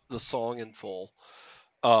put up the song in full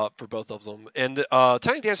for both of them, and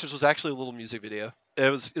Tiny Dancers was actually a little music video. It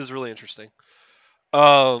was really interesting.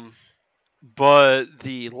 Um, but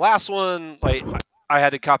the last one, like I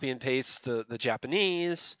had to copy and paste the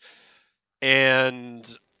Japanese, and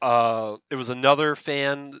it was another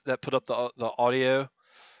fan that put up the audio,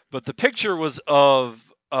 but the picture was of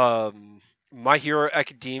My Hero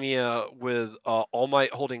Academia with All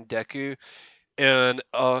Might holding Deku, and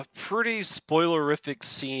a pretty spoilerific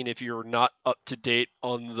scene if you're not up to date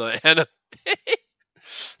on the anime.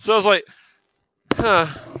 So I was like, huh,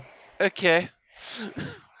 okay.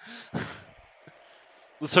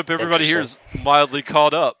 Let's hope everybody here is mildly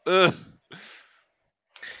caught up.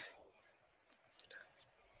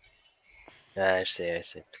 I see.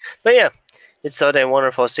 But yeah, it sold a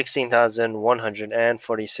wonderful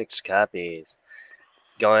 16,146 copies.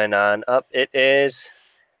 Going on up, it is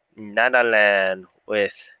Nanaland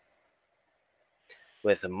with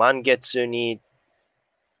Mangetsu ni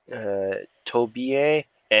Tobie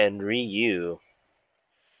and Ryu.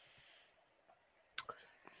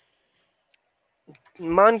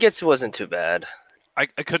 Mangetsu wasn't too bad. I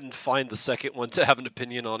couldn't find the second one to have an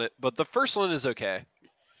opinion on it, but the first one is okay.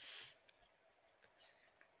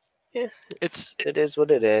 Yeah, it is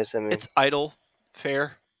what it is. I mean, it's idle,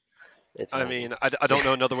 fair. I mean, I don't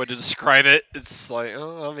know another way to describe it. It's like,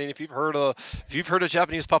 I mean, if you've heard a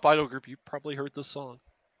Japanese pop idol group, you've probably heard this song.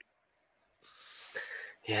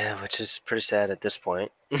 Yeah, which is pretty sad at this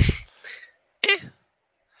point. I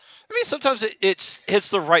mean, sometimes it hits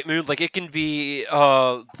the right mood. Like it can be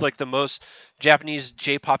like the most Japanese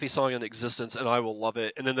J-poppy song in existence, and I will love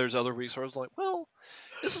it. And then there's other weeks where I was like, well,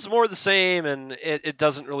 this is more of the same, and it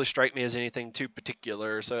doesn't really strike me as anything too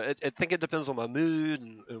particular. So I think it depends on my mood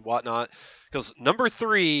and whatnot. Because number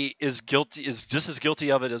 3 is just as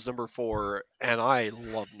guilty of it as number 4, and I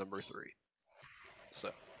love number 3.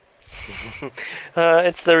 So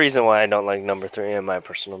it's the reason why I don't like number 3, in my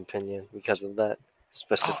personal opinion, because of that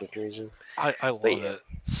specific reason. I love it.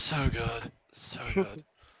 So good, so good.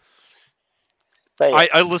 Yeah.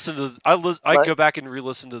 I go back and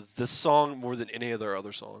re-listen to this song more than any of their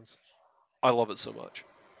other songs. I love it so much.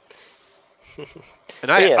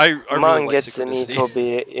 And I really like Synchronicity.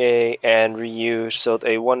 Tobie and Ryu sold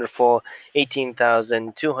a wonderful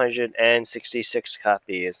 18,266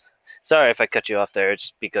 copies. Sorry if I cut you off there.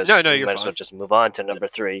 It's because you might as well just move on to number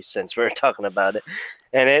 3 since we're talking about it.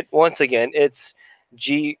 And once again, it's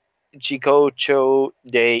Jikocho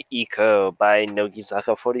de Iko by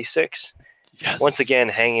Nogizaka 46. Yes. Once again,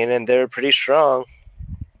 hanging in there pretty strong.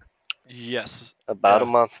 Yes. About a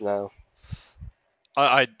month now.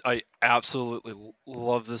 I absolutely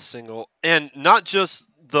love this single, and not just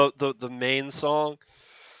the main song.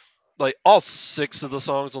 Like all 6 of the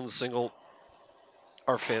songs on the single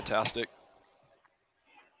are fantastic.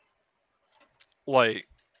 Like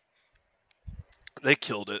they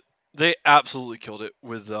killed it. They absolutely killed it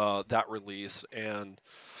with that release, and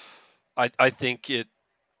I think it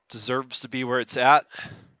deserves to be where it's at,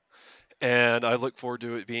 and I look forward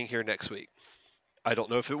to it being here next week. I don't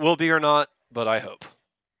know if it will be or not, but I hope,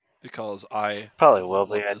 because I probably will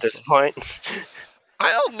be at this point.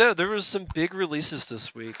 I don't know. There was some big releases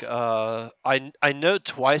this week. I know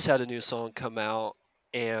Twice had a new song come out,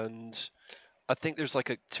 and I think there's like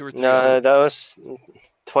a two or three other. No, that was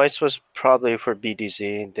Twice was probably for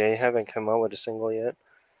BDZ. They haven't come out with a single yet.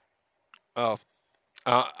 Oh,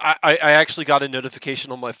 I actually got a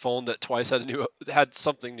notification on my phone that Twice had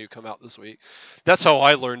something new come out this week. That's how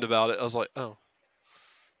I learned about it. I was like, oh,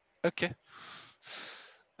 okay.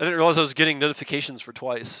 I didn't realize I was getting notifications for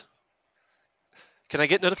Twice. Can I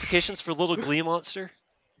get notifications for Little Glee Monster?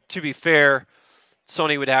 To be fair,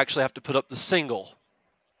 Sony would actually have to put up the single.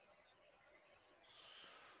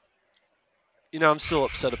 I'm still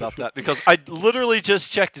upset about that because I literally just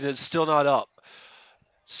checked and it's still not up.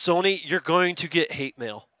 Sony, you're going to get hate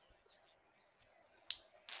mail.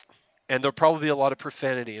 And there'll probably be a lot of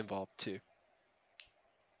profanity involved too.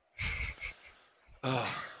 But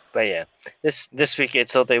yeah, this week it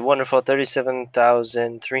sold a wonderful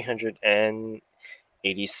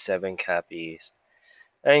 37,387 copies.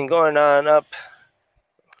 And going on up,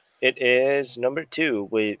 it is number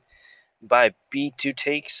 2 by B2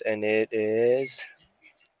 Takes, and it is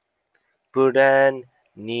Buran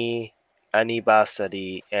ni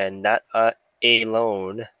Anibasari and Not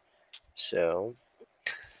Alone. So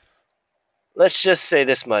let's just say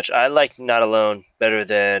this much: I like Not Alone better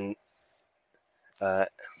than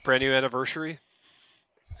Brand New Anniversary.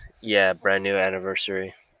 Yeah, Brand New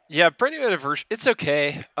Anniversary. Yeah, Brand New Anniversary. It's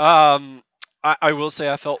okay. I will say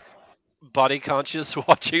I felt body conscious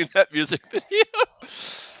watching that music video.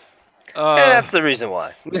 And that's the reason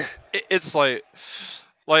why. It's like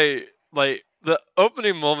the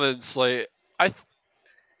opening moments. I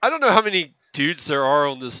don't know how many dudes there are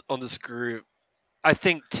on this group. I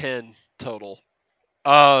think 10 total.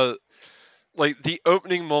 Like the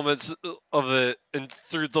opening moments of it and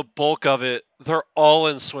through the bulk of it, they're all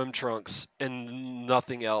in swim trunks and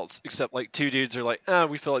nothing else except like two dudes are like,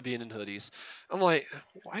 we feel like being in hoodies. I'm like,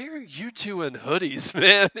 why are you two in hoodies,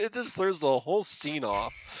 man? It just throws the whole scene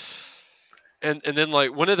off. And then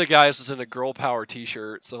like one of the guys was in a girl power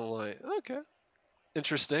t-shirt, so I'm like, okay,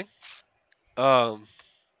 interesting.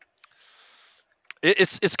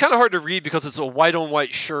 It's kind of hard to read because it's a white on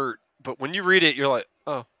white shirt, but when you read it, you're like,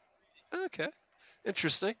 oh, okay,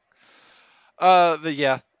 interesting. But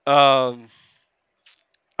yeah, I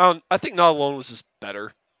think Not Alone was just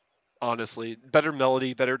better, honestly. Better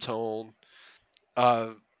melody, better tone, a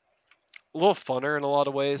little funner in a lot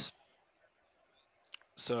of ways.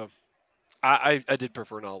 So I did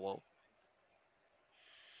prefer Not Alone.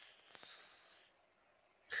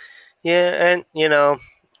 Yeah, and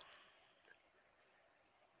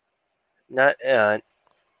not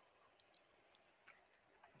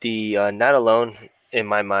the Not Alone in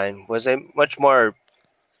my mind was a much more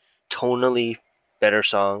tonally better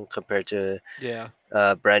song compared to Yeah.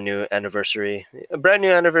 Brand New Anniversary. Brand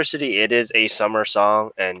New Anniversary, it is a summer song,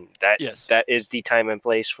 and Yes. that is the time and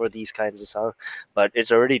place for these kinds of songs. But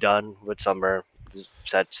it's already done with summer,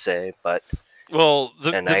 sad to say. But Well, the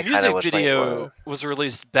I kind of music was like, video well, was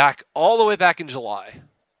released all the way back in July,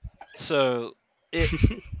 so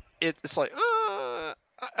it's like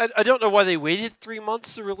I don't know why they waited 3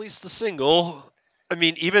 months to release the single. I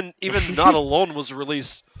mean, even Not Alone was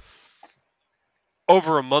released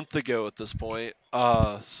over a month ago at this point.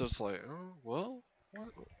 So it's like, oh, well,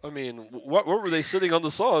 I mean, what were they sitting on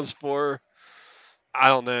the songs for? I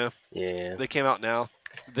don't know. yeah, They came out now.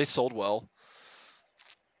 They sold well.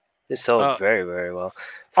 it sold very, very well.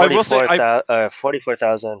 I will say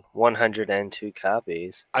 44,102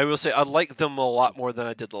 copies. I like them a lot more than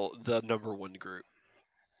I did the number one group.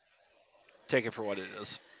 Take it for what it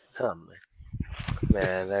is. Oh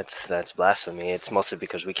man, that's blasphemy. It's mostly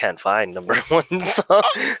because we can't find number one song.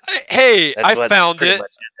 Hey, That's I found pretty it.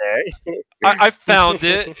 much it there. I found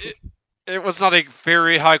it. It was not a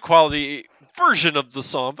very high quality version of the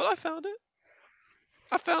song, but I found it.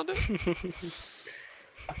 I found it.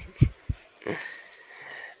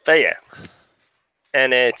 But yeah,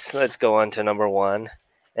 and let's go on to number 1,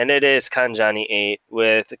 and it is Kanjani 8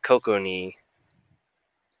 with Kokoni.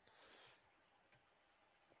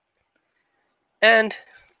 And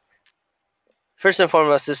first and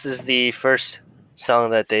foremost, this is the first song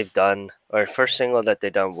that they've done, or first single that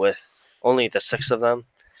they've done with only the 6 of them.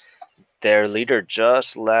 Their leader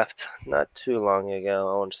just left not too long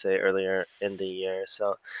ago, I want to say earlier in the year.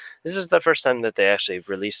 So this is the first time that they actually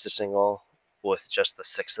released a single with just the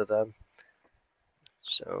 6 of them.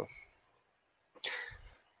 So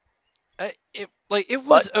it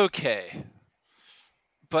was okay,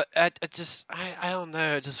 but I don't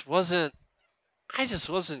know. I just wasn't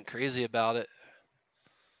crazy about it.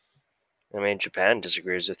 I mean, Japan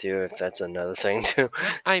disagrees with you, if that's another thing too.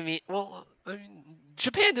 I mean,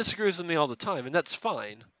 Japan disagrees with me all the time, and that's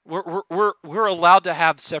fine. We're allowed to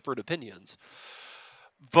have separate opinions.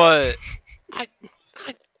 But I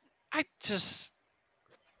I I just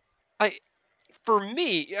I for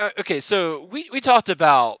me, okay, so we talked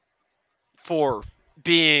about for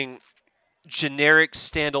being generic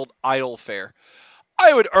standard idol fare.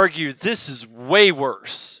 I would argue this is way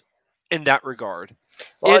worse in that regard.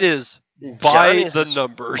 Well, It is by Johnny's the is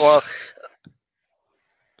numbers. well,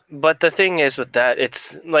 but the thing is with that,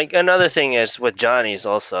 it's like another thing is with Johnny's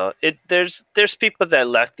also. There's people that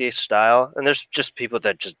like their style, and there's just people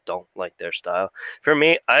that just don't like their style. For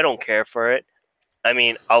me, I don't care for it. I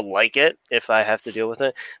mean, I'll like it if I have to deal with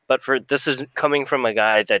it. But for this is coming from a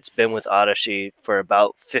guy that's been with Odyssey for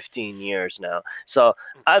about 15 years now. So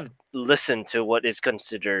I've listened to what is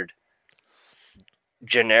considered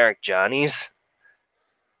generic Johnny's.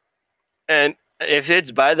 And if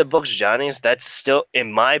it's by the books Johnny's, that's still,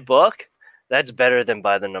 in my book, that's better than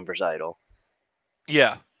by the numbers Idol.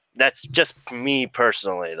 Yeah. That's just me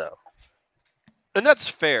personally, though. And that's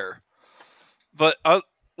fair. But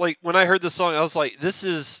like when I heard the song, I was like, this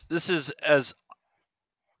is as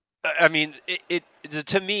I mean, it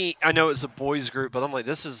to me, I know it's a boys group, but I'm like,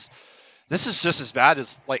 this is just as bad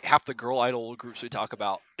as like half the girl idol groups we talk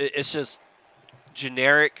about. It's just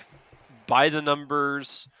generic, by the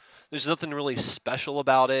numbers. There's nothing really special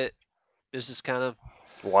about it. It's just kind of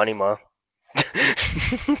Wanima.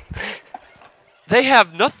 they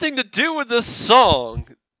have nothing to do with this song.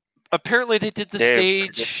 Apparently, they did the They're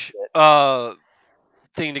stage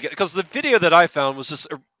thing together because the video that I found was just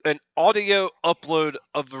an audio upload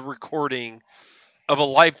of a recording of a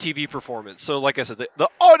live TV performance. So, like I said, the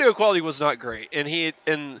audio quality was not great,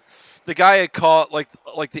 and the guy had caught like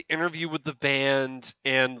the interview with the band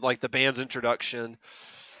and like the band's introduction.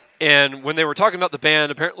 And when they were talking about the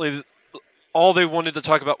band, apparently all they wanted to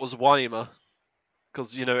talk about was Wanima,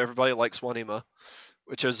 because everybody likes Wanima,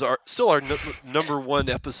 which is still our number one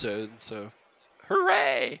episode. So,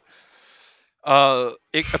 hooray!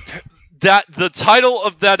 That the title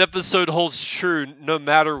of that episode holds true no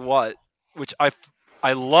matter what, which I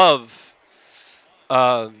love.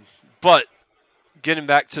 But getting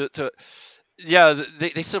back to yeah,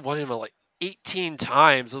 they said Wanima like 18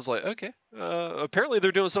 times. I was like, okay. Apparently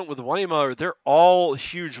they're doing something with Wanima, or they're all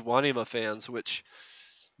huge Wanima fans, which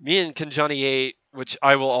me and Kanjani 8, which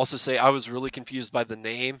I will also say I was really confused by the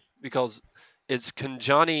name because it's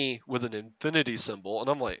Kanjani with an infinity symbol, and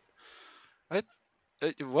I'm like, what?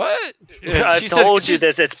 And I she told said, you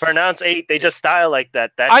this. It's pronounced 8. They just style like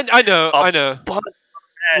that. That's I know. But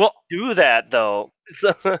Well, do that though.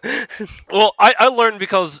 So, well, I learned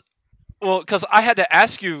because I had to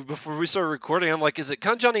ask you before we started recording. I'm like, is it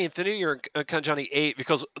Kanjani Infinity or Kanjani 8?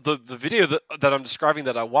 Because the video that I'm describing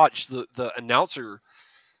that I watched, the announcer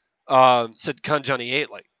said Kanjani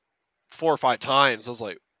 8 like 4 or 5 times. I was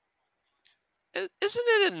like, isn't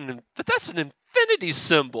it but that's an infinity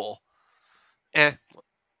symbol. I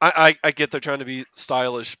get they're trying to be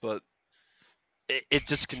stylish, but it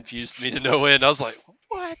just confused me to no end. I was like,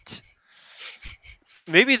 what?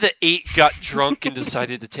 Maybe the 8 got drunk and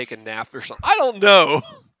decided to take a nap or something. I don't know.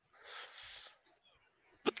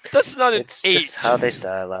 But that's not an it's 8. just how they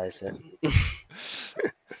stylize it.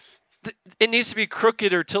 It needs to be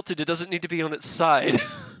crooked or tilted. It doesn't need to be on its side.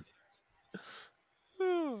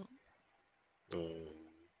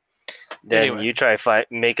 Then Anyway. you try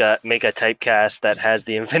make a typecast that has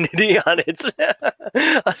the infinity on its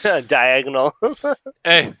diagonal.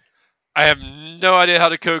 Hey, I have no idea how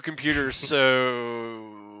to code computers,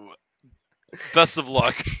 so best of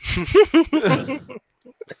luck.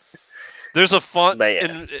 There's a font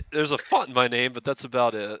there's a font in my name, but that's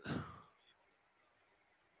about it.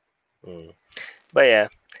 But yeah,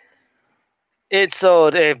 it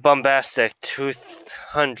sold a bombastic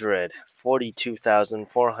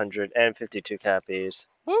 242,452 copies.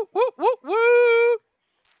 Woo woo woo woo!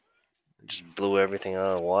 Just blew everything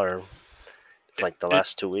out of the water. Like the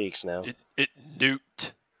last 2 weeks now. It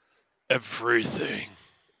nuked everything.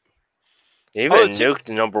 It even nuked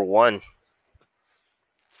number 1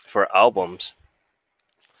 for albums.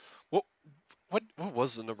 What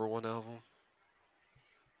was the number 1 album?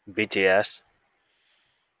 BTS.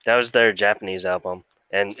 That was their Japanese album,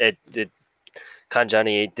 and it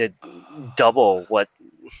Kanjani did double what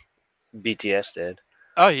BTS did.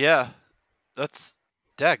 Oh yeah, that's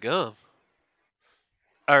daggum.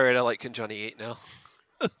 All right, I like Kanjani 8 now.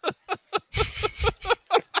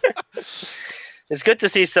 It's good to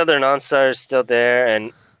see Southern All-Stars still there,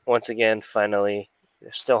 and once again, finally,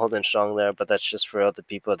 they're still holding strong there, but that's just for other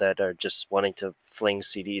people that are just wanting to fling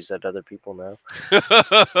CDs at other people now.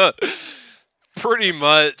 Pretty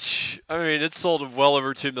much. I mean, it's sold well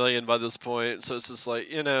over 2 million by this point, so it's just like,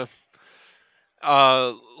 it's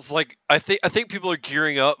like I think people are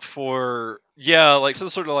gearing up for, yeah, like some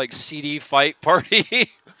sort of like CD fight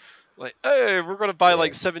party. Like, hey, we're gonna buy Yeah.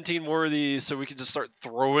 like 17 more of these so we can just start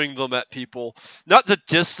throwing them at people. Not the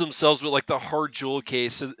disc themselves, but like the hard jewel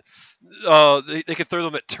case. So, they could throw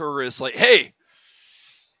them at tourists. Like, hey,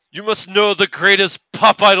 you must know the greatest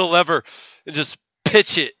pop idol ever, and just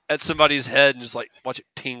pitch it at somebody's head and just like watch it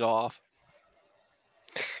ping off.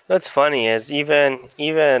 What's funny is even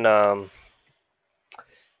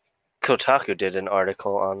Kotaku did an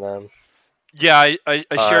article on them Yeah, I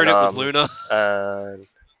shared it with on Luna.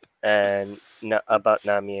 and about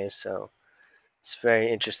Namie, so it's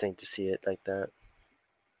very interesting to see it like that.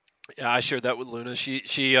 Yeah, I shared that with Luna. She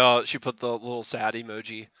put the little sad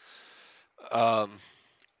emoji um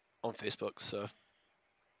on Facebook. So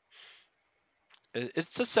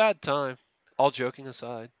it's a sad time. All joking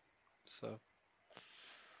aside. So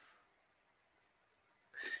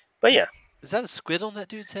But is, yeah, is that a squid on that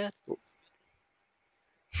dude's head?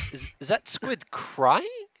 Is that squid crying?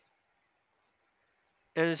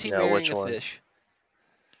 And is he no, marrying which a one? fish?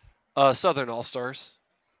 Southern All Stars.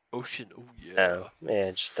 Ocean. Oh Oh, yeah.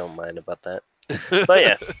 yeah, just don't mind about that. But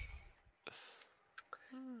yeah,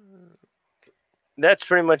 that's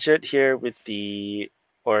pretty much it here with the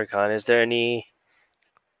Oricon. Is there any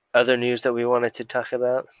other news that we wanted to talk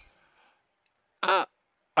about? Uh,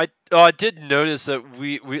 I did notice that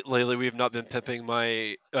we lately we've not been pimping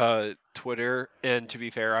my Twitter, and to be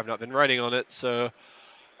fair, I've not been writing on it. So,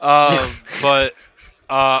 but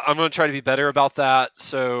I'm gonna try to be better about that.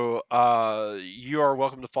 So, you are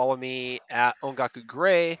welcome to follow me at Ongaku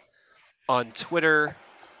Gray on Twitter.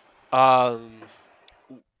 Um,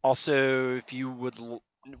 Also, if you would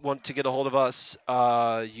want to get a hold of us,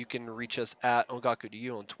 you can reach us at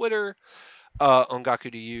Ongaku on Twitter,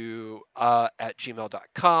 ongaku at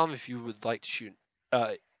gmail.com if you would like to shoot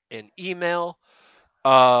an email.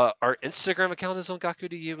 Our Instagram account is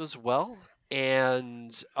Ongaku as well,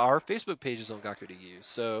 and our Facebook page is Ongaku.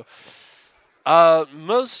 So,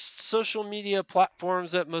 most social media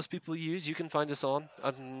platforms that most people use, you can find us on.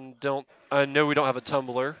 I know we don't have a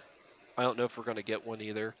Tumblr. I don't know if we're going to get one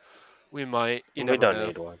either. We might. You We never don't know.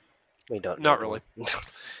 need one. We don't Not need really. one.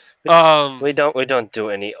 we, Um. we don't do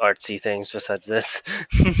any artsy things besides this.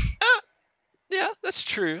 Yeah, that's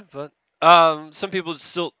true. But some people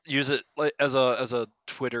still use it like as a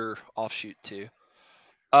Twitter offshoot too.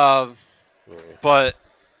 Um. But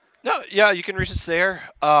no, yeah, you can reach us there.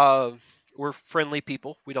 We're friendly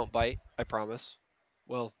people. We don't bite. I promise.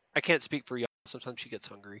 Well, I can't speak for y'all. Sometimes she gets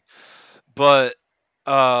hungry. But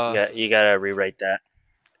uh, Yeah, you gotta rewrite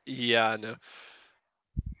yeah, I know.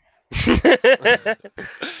 that.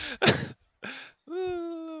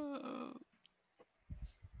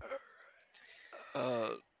 uh,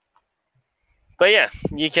 But yeah,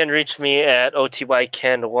 you can reach me at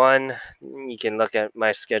OTYCan1. You can look at my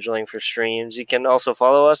scheduling for streams. You can also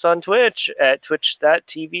follow us on Twitch at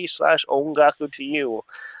twitch.tv/ongaku to you.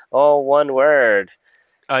 All one word.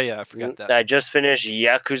 oh yeah, I forgot that. I just finished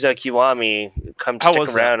Yakuza Kiwami. Come How stick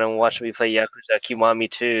was that? around and watch me play Yakuza Kiwami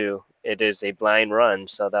 2. It is a blind run,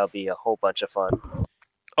 so that'll be a whole bunch of fun.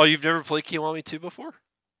 Oh, you've never played Kiwami 2 before?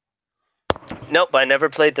 Nope, I never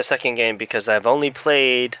played the second game because I've only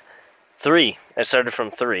played 3. I started from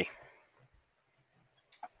 3.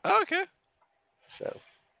 Oh, okay. So,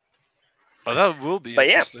 Oh, that will be but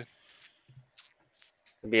yeah, interesting.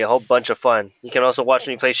 it'll be a whole bunch of fun. You can also watch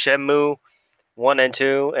me play Shenmue 1 and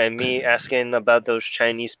 2 and me asking about those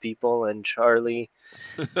Chinese people and Charlie.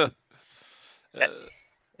 Uh,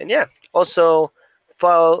 And yeah, also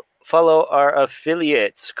follow our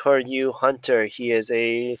affiliates, Koryu Hunter. He is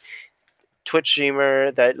a Twitch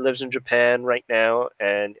streamer that lives in Japan right now,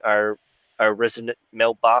 and our resident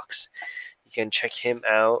mailbox. You can check him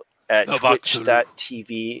out at Maboxuru.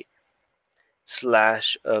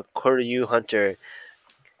 twitch.tv/Koryu Hunter.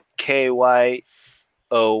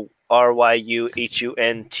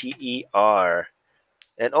 KYORYUHUNTER.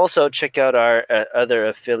 And also check out our other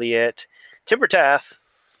affiliate, Timber Taff.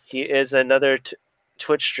 He is another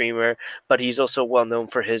Twitch streamer, but he's also well known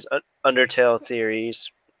for his Undertale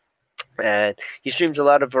theories. And he streams a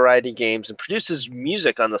lot of variety games and produces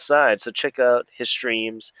music on the side. So check out his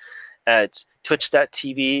streams at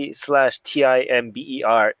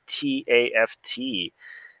twitch.tv/TIMBERTAFT.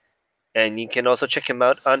 And you can also check him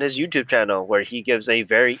out on his YouTube channel where he gives a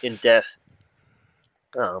very in-depth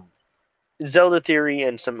um, Zelda theory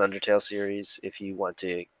and some Undertale series if you want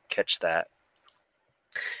to catch that.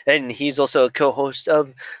 And he's also a co-host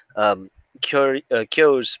of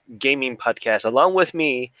Kyo's gaming podcast along with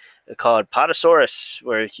me. called Potosaurus,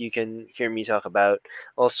 where you can hear me talk about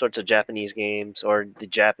all sorts of Japanese games or the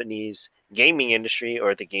Japanese gaming industry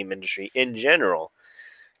or the game industry in general.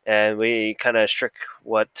 And we kind of strict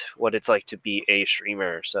what it's like to be a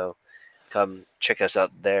streamer. So come check us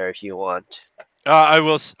out there if you want. I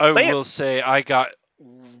will But yeah, say I got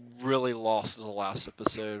really lost in the last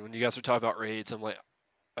episode when you guys were talking about raids. I'm like,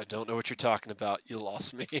 I don't know what you're talking about. You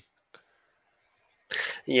lost me.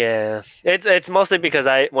 yeah, it's mostly because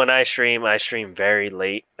when I stream very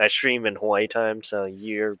late. I stream in Hawaii time, so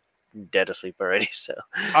you're dead asleep already. So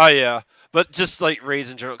Oh yeah, but just like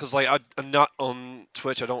raids in general, because like I'm not on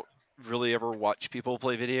Twitch. I don't really ever watch people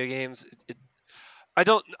play video games. I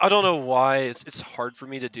don't know why it's hard for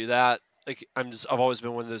me to do that. Like I've always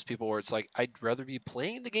been one of those people where it's like I'd rather be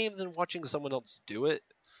playing the game than watching someone else do it.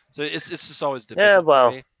 So it's just always yeah, difficult for well,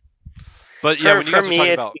 me. But yeah, for when you for guys were me,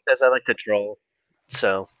 talking it's about, because I like to troll.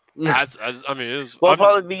 So I mean, we'll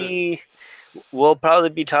probably be we'll probably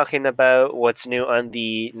be talking about what's new on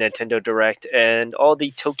the Nintendo Direct and all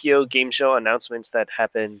the Tokyo Game Show announcements that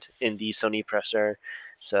happened in the Sony presser.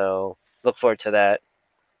 So look forward to that.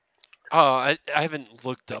 oh, I haven't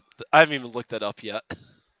looked up. I haven't even looked that up yet.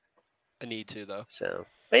 I need to though. So,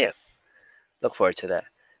 but yeah, look forward to that.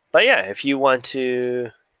 But yeah, if you want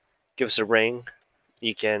to give us a ring,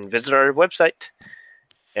 you can visit our website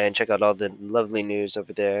and check out all the lovely news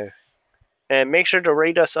over there. And make sure to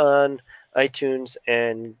rate us on iTunes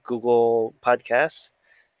and Google Podcasts.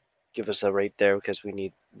 Give us a rate there because we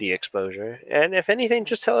need the exposure. And if anything,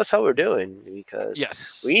 just tell us how we're doing because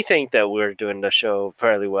we Yes, think that we're doing the show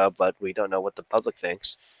fairly well, but we don't know what the public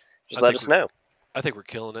thinks. Just I let think us know. we're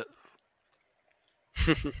killing it.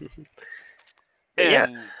 But yeah,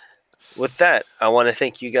 And with that, I want to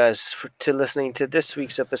thank you guys to listening to this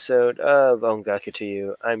week's episode of Ongaku to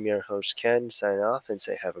You. I'm your host Ken. Sign off and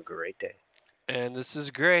say have a great day. this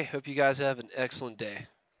is great. Hope you guys have an excellent day.